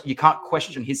can't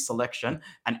question his selection,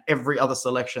 and every other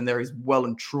selection there is well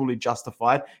and truly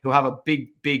justified. He'll have a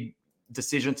big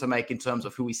decision to make in terms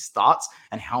of who he starts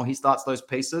and how he starts those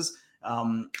pieces.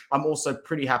 I'm also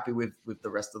pretty happy with the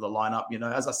rest of the lineup.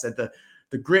 As I said,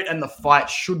 the grit and the fight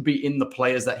should be in the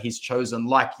players that he's chosen,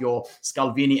 like your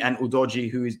Scalvini and Udogi,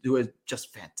 who are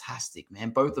just fantastic,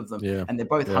 man, both of them. Yeah. And they're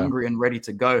both hungry and ready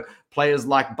to go. Players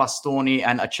like Bastoni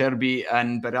and Acerbi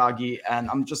and Biraghi. And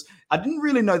I didn't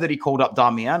really know that he called up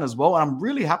Darmian as well. And I'm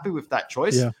really happy with that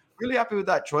choice. Yeah. Really happy with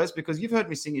that choice because you've heard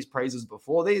me sing his praises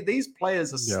before. These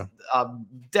players are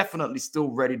definitely still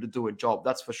ready to do a job.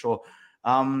 That's for sure.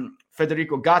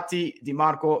 Federico Gatti, Di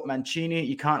Marco, Mancini,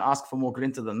 you can't ask for more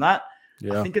grinta than that.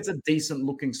 Yeah. I think it's a decent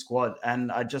looking squad.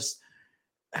 And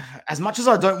as much as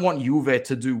I don't want Juve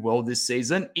to do well this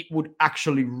season, it would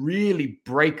actually really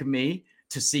break me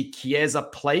to see Chiesa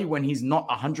play when he's not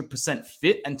 100%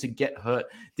 fit and to get hurt.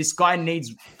 This guy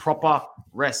needs proper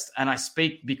rest. And I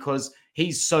speak because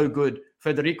he's so good.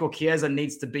 Federico Chiesa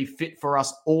needs to be fit for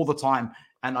us all the time.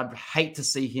 And I'd hate to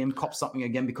see him cop something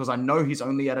again because I know he's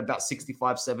only at about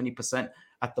 65, 70%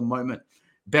 at the moment.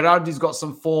 Berardi's got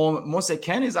some form. Moise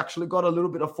Kean has actually got a little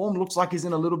bit of form. Looks like he's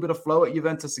in a little bit of flow at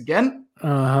Juventus again.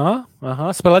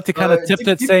 Spalletti kind of tipped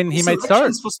it, saying he might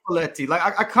start. For Spalletti,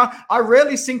 I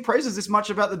rarely sing praises this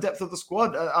much about the depth of the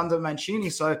squad under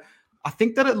Mancini. So I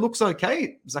think that it looks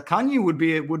okay. Zaccagni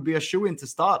would be a shoe-in to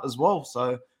start as well.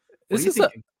 So this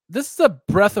is a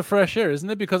breath of fresh air, isn't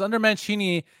it? Because under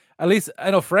Mancini, at least I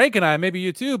know Frank and I, maybe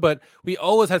you too, but we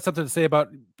always had something to say about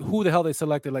who the hell they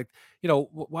selected. Like,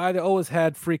 why they always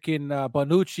had freaking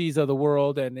Bonucci's of the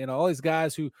world, and all these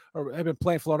guys who have been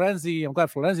playing Florenzi. I'm glad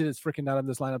Florenzi is freaking not in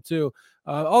this lineup too.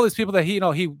 All these people that he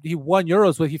won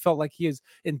Euros with, he felt like he is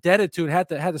indebted to and had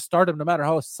to start them no matter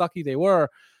how sucky they were.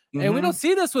 And we don't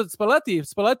see this with Spalletti.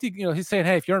 Spalletti, he's saying,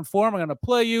 hey, if you're in form, I'm going to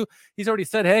play you. He's already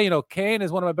said, hey, Kane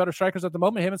is one of my better strikers at the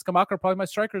moment. Him and Scamacca are probably my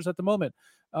strikers at the moment.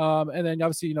 And then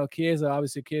obviously, Chiesa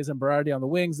and Berardi on the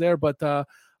wings there. But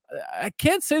I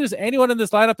can't say there's anyone in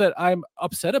this lineup that I'm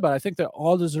upset about. I think they're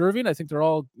all deserving. I think they're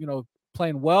all,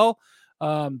 playing well.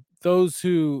 Those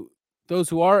who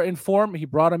are in form, he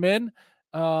brought them in.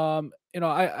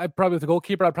 I probably with the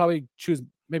goalkeeper, I'd probably choose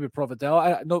maybe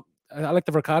Provedel. I like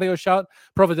the Vercadio shout.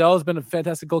 Provedel has been a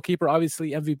fantastic goalkeeper,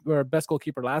 obviously MVP or best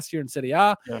goalkeeper last year in Serie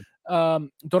A. Yeah.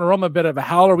 Donnarumma, a bit of a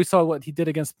howler. We saw what he did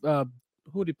against who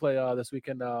did he play this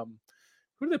weekend?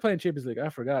 Who did they play in Champions League? I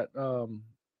forgot.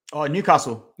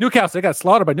 Newcastle. They got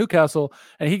slaughtered by Newcastle,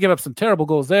 and he gave up some terrible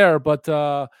goals there. But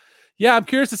yeah, I'm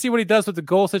curious to see what he does with the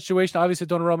goal situation. Obviously,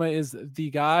 Donnarumma is the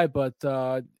guy, but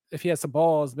if he has some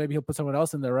balls, maybe he'll put someone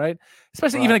else in there, right?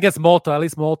 Especially even against Malta, at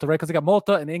least Malta, right? Because they got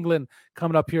Malta and England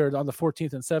coming up here on the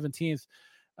 14th and 17th.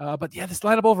 But yeah, this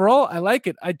lineup overall, I like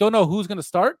it. I don't know who's going to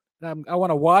start. I want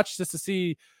to watch just to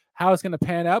see how it's going to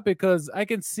pan out, because I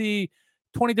can see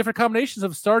 20 different combinations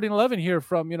of starting 11 here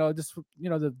from,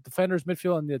 the defenders,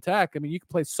 midfield, and the attack. I mean, you can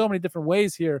play so many different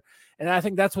ways here. And I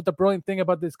think that's what the brilliant thing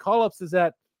about these call-ups is,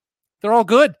 that they're all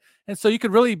good. And so you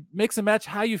could really mix and match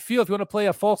how you feel. If you want to play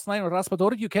a false nine with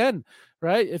Raspadori, you can,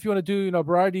 right? If you want to do,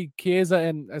 Berardi, Chiesa,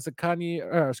 and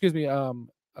Scamacca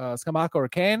or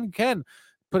Kane, you can.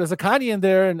 Put Zaccagni in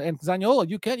there and Zaniolo.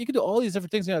 You can do all these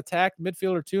different things in attack,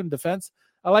 midfield or two in defense.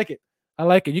 I like it.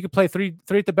 You can play three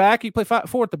at the back. You can play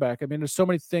four at the back. I mean, there's so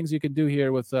many things you can do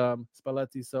here with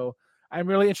Spalletti. So I'm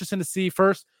really interested to see.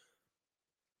 First,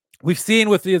 we've seen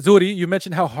with the Azzurri, you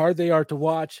mentioned how hard they are to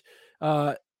watch.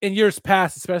 In years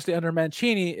past, especially under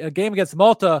Mancini, a game against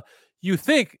Malta, you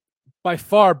think by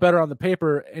far better on the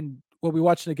paper. And when we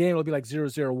watch the game, it'll be like 0-0,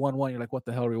 1-1. You're like, what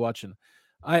the hell are we watching?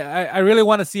 I really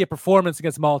want to see a performance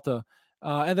against Malta.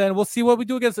 And then we'll see what we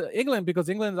do against England, because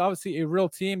England is obviously a real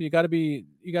team. You got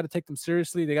to take them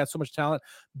seriously. They got so much talent.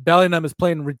 Bellingham is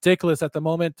playing ridiculous at the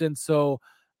moment. And so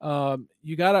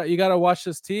you gotta watch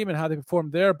this team and how they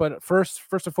perform there. But first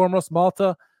and foremost,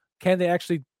 Malta, can they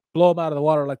actually blow them out of the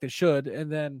water like they should?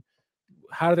 And then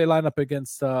how do they line up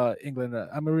against England?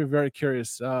 I'm really very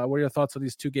curious. What are your thoughts on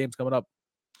these two games coming up?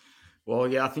 Well,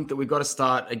 yeah, I think that we've got to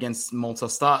start against Malta.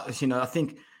 I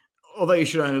think, although you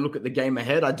should only look at the game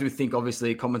ahead, I do think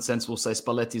obviously common sense will say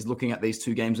Spalletti is looking at these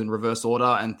two games in reverse order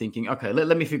and thinking, okay,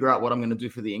 let me figure out what I'm going to do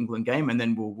for the England game, and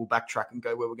then we'll backtrack and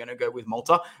go where we're going to go with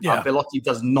Malta. Yeah. Belotti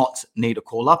does not need a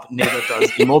call-up. Neither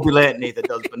does Immobile. Neither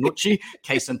does Bonucci.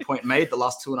 Case in point made. The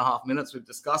last 2.5 minutes we've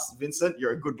discussed. Vincent,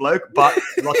 you're a good bloke, but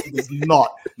Belotti does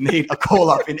not need a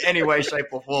call-up in any way, shape,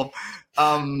 or form.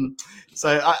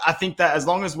 So I think that as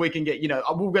long as we can get,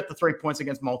 we'll get the 3 points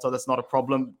against Malta. That's not a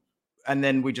problem. And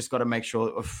then we just got to make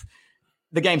sure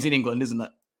the game's in England, isn't it?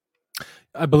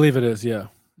 I believe it is. Yeah.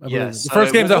 Yes. The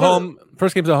first game's at home.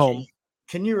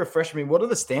 Can you refresh me? What are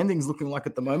the standings looking like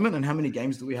at the moment, and how many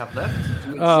games do we have left?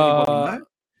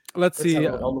 Let's see.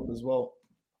 I'll look as well.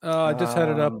 I just had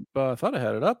it up. I thought I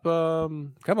had it up.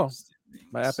 Come on.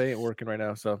 My app ain't working right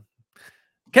now, so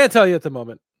can't tell you at the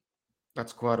moment.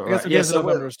 That's quite all right. Yeah,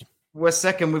 so we're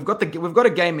second. We've got a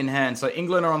game in hand. So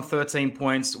England are on 13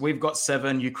 points. We've got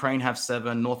 7. Ukraine have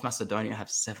 7. North Macedonia have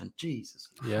 7. Jesus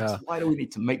Christ. Yeah. Why do we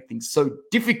need to make things so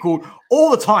difficult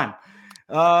all the time?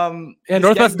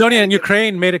 North Macedonia and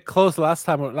Ukraine made it close last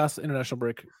international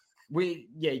break.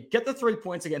 Get the 3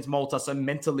 points against Malta. So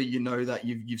mentally, you know that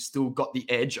you've still got the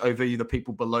edge over the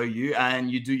people below you,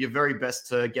 and you do your very best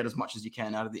to get as much as you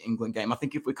can out of the England game. I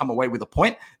think if we come away with a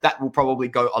point, that will probably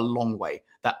go a long way,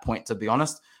 that point, to be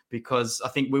honest, because I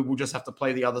think we will just have to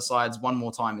play the other sides one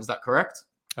more time. Is that correct?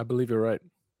 I believe you're right.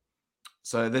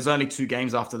 So there's only 2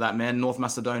 games after that, man. North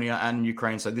Macedonia and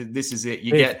Ukraine. So this is it.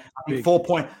 You get 4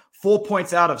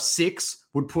 points out of 6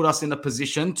 would put us in a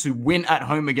position to win at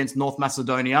home against North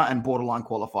Macedonia and borderline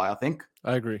qualify, I think.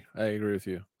 I agree with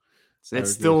you. So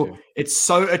it's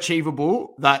so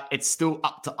achievable that it's still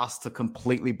up to us to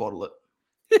completely bottle it.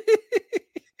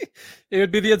 It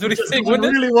would be the Azzurri thing, wouldn't it?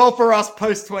 Really well for us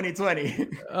post 2020.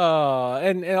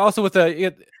 And also with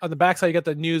on the backside, you got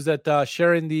the news that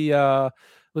sharing the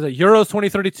was it Euros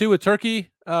 2032 with Turkey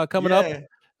coming up.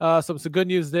 Some good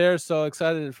news there. So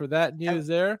excited for that news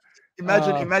there.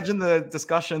 Imagine the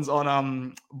discussions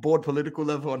on board political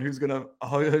level on who's going to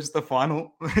host the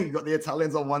final. You got the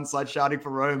Italians on one side shouting for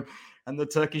Rome, and the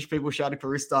Turkish people shouting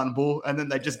for Istanbul, and then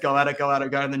they just go at it,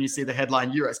 and then you see the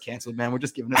headline: Euros cancelled. Man, we're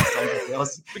just giving it to somebody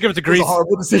else. We give it to Greece. It was a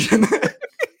horrible decision.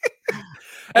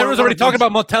 Everyone's already talking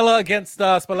about Montella against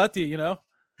Spalletti. You know.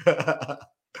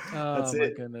 That's it. My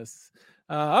goodness.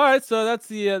 All right, so that's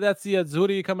the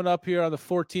Azzurri coming up here on the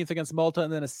 14th against Malta,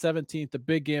 and then the 17th, the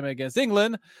big game against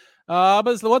England. But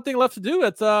there's the one thing left to do.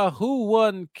 It's who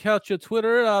won Calcio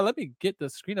Twitter. Let me get the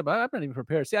screen up. I'm not even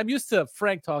prepared. See, I'm used to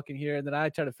Frank talking here, and then I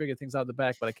try to figure things out in the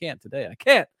back, but I can't today. I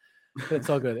can't. It's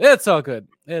all good. It's all good.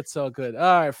 It's all good.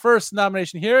 All right, first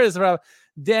nomination here is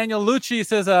Daniel Lucci.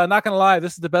 Says, not going to lie,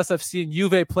 this is the best I've seen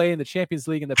Juve play in the Champions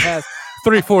League in the past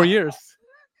 3-4 years.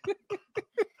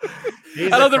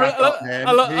 I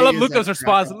love Luca's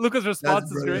response. Luca's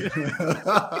response is great.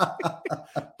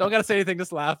 Don't gotta say anything,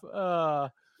 just laugh.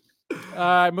 All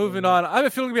right, moving on. I have a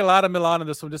feeling to be a lot of Milan in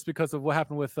this one just because of what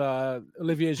happened with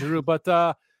Olivier Giroud. But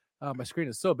my screen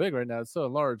is so big right now; it's so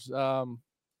large. Can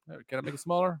I make it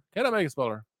smaller? Can I make it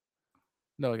smaller?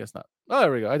 No, I guess not. Oh,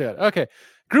 there we go. I did it. Okay,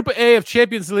 Group A of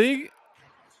Champions League.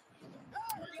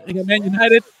 You got Man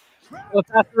United,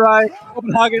 Galatasaray,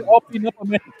 Copenhagen, all beating up on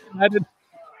Man United.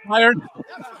 Iron. To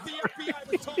be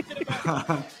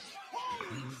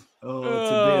a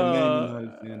Man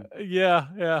United fan.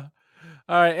 Yeah.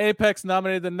 All right, Apex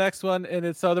nominated the next one, and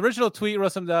it's the original tweet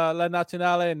was from the La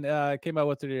Nazionale, and came out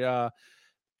with the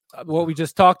what we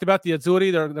just talked about, the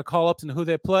Azzurri, their call-ups and who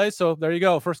they play. So there you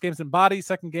go. First game's in Bari,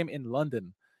 second game in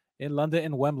London, in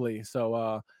Wembley.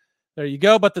 So there you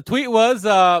go. But the tweet was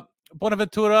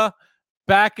Bonaventura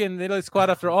back in the Italy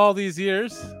squad after all these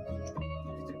years.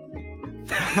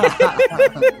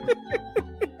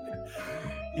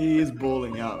 He is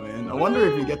balling out, man. I wonder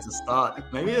if he gets a start.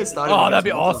 Maybe they start. Oh, that'd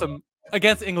be awesome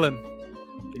against England.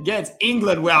 Against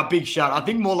England, wow, big shot. I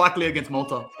think more likely against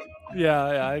Malta. Yeah,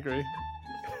 I agree.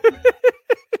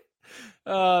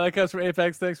 That comes from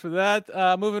Apex. Thanks for that.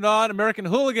 Moving on, American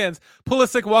hooligans.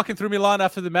 Pulisic walking through Milan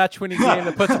after the match-winning game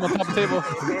that puts him on top of the table.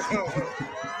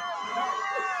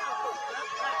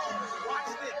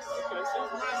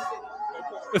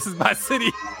 This is my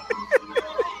city.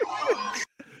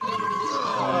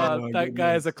 That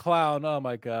guy is a clown. Oh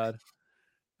my god.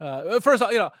 First,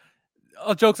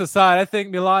 all jokes aside, I think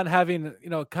Milan having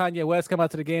Kanye West come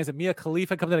out to the games and Mia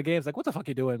Khalifa come to the games, like, what the fuck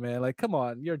are you doing, man? Like, come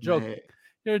on, you're a joke. Man.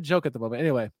 You're a joke at the moment.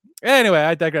 Anyway,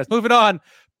 I digress. Moving on.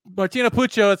 Martina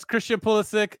Puccio. It's Christian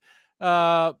Pulisic. You're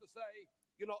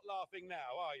not laughing now,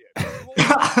 are you?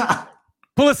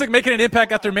 Pulisic making an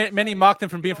impact after many mocked him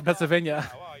from being from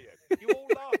Pennsylvania. You all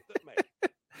laughed at me.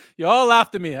 You all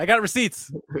laughed at me. I got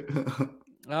receipts.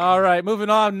 All right, moving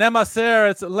on.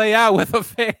 Nemaser, it's Leao with a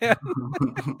fan.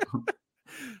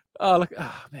 Oh, look.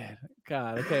 Oh, man.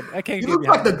 God, I can't. You look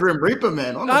like the Grim Reaper,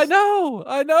 man. Honestly.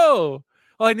 I know.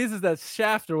 All he needs is that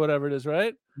shaft or whatever it is,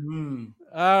 right? Mm.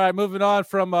 All right, moving on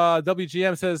from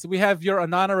WGM says, we have your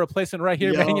Onana replacement right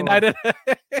here, Man United.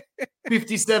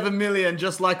 57 million,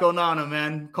 just like Onana,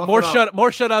 man. More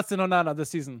shutouts than Onana this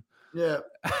season. Yeah.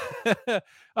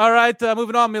 All right,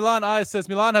 moving on. Milan Eyes says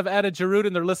Milan have added Giroud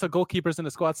in their list of goalkeepers in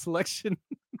the squad selection.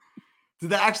 Did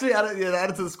they actually add it? Yeah, they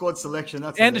added to the squad selection.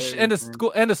 That's and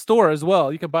the store as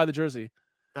well. You can buy the jersey.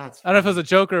 I don't know if it was a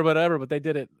joke or whatever, but they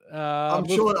did it. I'm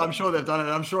sure they've done it.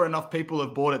 I'm sure enough people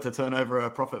have bought it to turn over a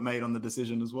profit made on the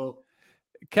decision as well.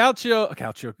 Cality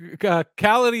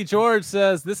George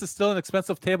says this is still an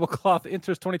expensive tablecloth.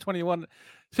 Interest 2021,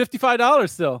 $55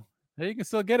 still. There you can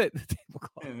still get it.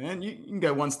 Yeah, man, you can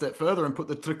go one step further and put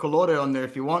the tricolore on there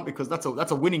if you want, because that's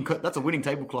a winning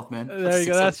tablecloth, man. There you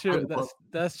go. That's true.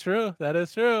 That's true. That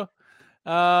is true.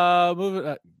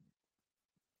 Moving.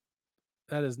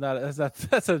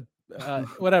 That's a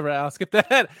whatever. I'll skip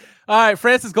that. All right,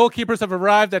 France's goalkeepers have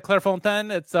arrived at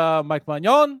Clairefontaine. It's Mike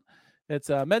Magnon, it's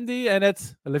Mendy, and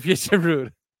it's Olivier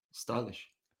Giroud. Stylish.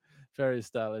 Very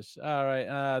stylish. All right.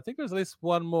 I think there's at least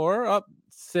one more up.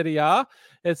 Serie A.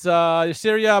 It's your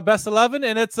Serie A best 11,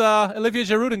 and it's Olivier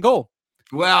Giroud in goal.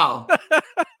 Wow.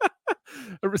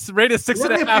 Rated 6.5. Is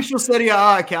that the official Serie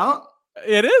A account?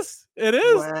 It is.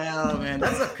 Wow, man,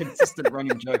 that's a consistent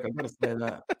running joke. I've got to say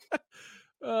that.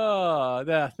 Oh,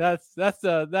 that's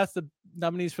the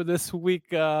nominees for this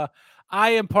week. I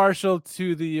am partial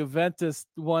to the Juventus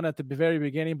one at the very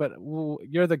beginning, but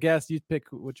you're the guest. You pick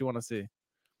what you want to see.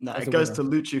 No, That's it a goes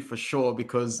winner. to Lucci for sure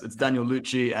because it's Daniel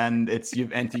Lucci and it's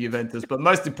anti-Juventus. But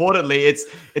most importantly, it's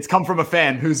come from a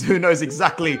fan who knows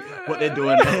exactly what they're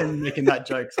doing and making that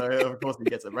joke. So of course he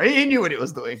gets it. Right? He knew what he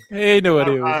was doing. He knew what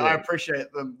he was I doing. appreciate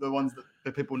the ones that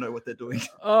the people know what they're doing.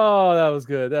 Oh, that was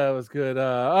good. That was good.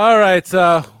 All right.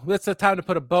 It's a time to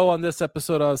put a bow on this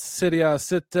episode of City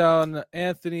Sit Down.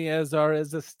 Anthony as our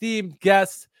esteemed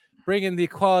guest, bringing the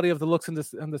quality of the looks in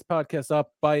this podcast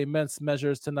up by immense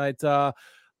measures tonight.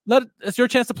 It's your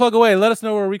chance to plug away. Let us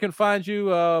know where we can find you.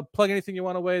 Plug anything you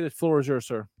want away. The floor is yours,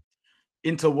 sir.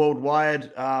 Inter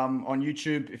Worldwide on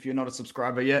YouTube. If you're not a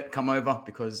subscriber yet, come over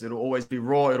because it'll always be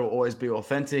raw. It'll always be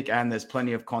authentic. And there's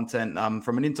plenty of content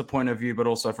from an Inter point of view, but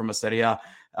also from a Serie A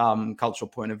cultural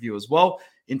point of view as well.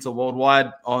 Inter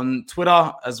Worldwide on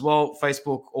Twitter as well,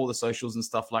 Facebook, all the socials and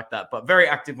stuff like that. But very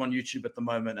active on YouTube at the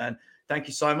moment. And thank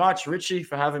you so much, Richie,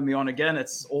 for having me on again.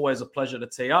 It's always a pleasure to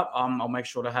tee up. I'll make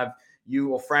sure to have you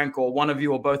or Frank or one of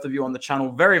you or both of you on the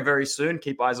channel very, very soon.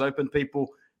 Keep eyes open, people.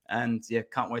 And yeah,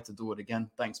 can't wait to do it again.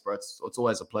 Thanks, bro. It's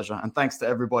always a pleasure. And thanks to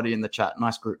everybody in the chat.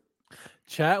 Nice group.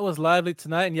 Chat was lively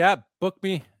tonight. And yeah, book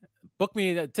me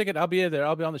a ticket. I'll be there.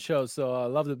 I'll be on the show. So I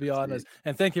love to be on this.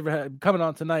 And thank you for coming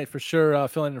on tonight for sure.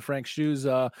 Filling in Frank's shoes.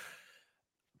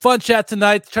 Fun chat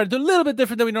tonight. Try to do a little bit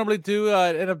different than we normally do.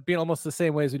 It ended up being almost the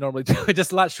same way as we normally do.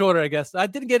 Just a lot shorter, I guess. I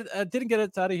didn't get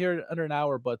it out of here under an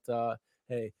hour, but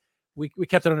hey, we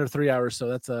kept it under 3 hours. So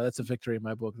that's a victory in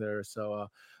my book there. So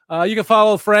you can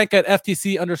follow Frank at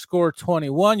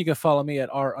FTC_21. You can follow me at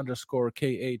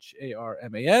R_KHARMAN.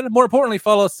 More importantly,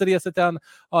 follow City Sit Down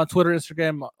on Twitter,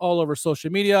 Instagram, all over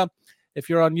social media. If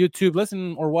you're on YouTube,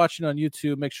 listen or watching on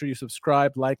YouTube, make sure you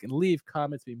subscribe, like, and leave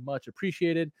comments. Be much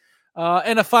appreciated.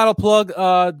 And a final plug,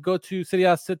 go to City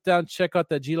Sit Down, check out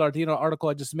the G. Lardino article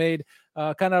I just made,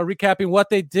 kind of recapping what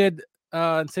they did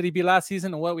in City B last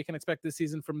season and what we can expect this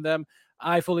season from them.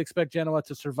 I fully expect Genoa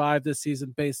to survive this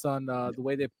season based on the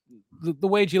way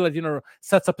G. Lardino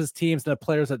sets up his teams and the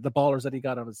players, the ballers that he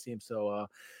got on his team. So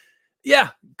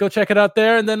yeah, go check it out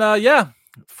there. And then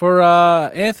for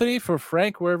Anthony, for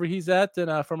Frank, wherever he's at,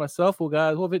 and for myself,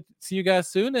 we'll see you guys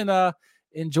soon and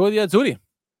enjoy the Azzurri.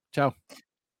 Ciao.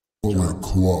 Bullet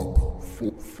Club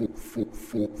for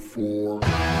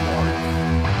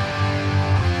life.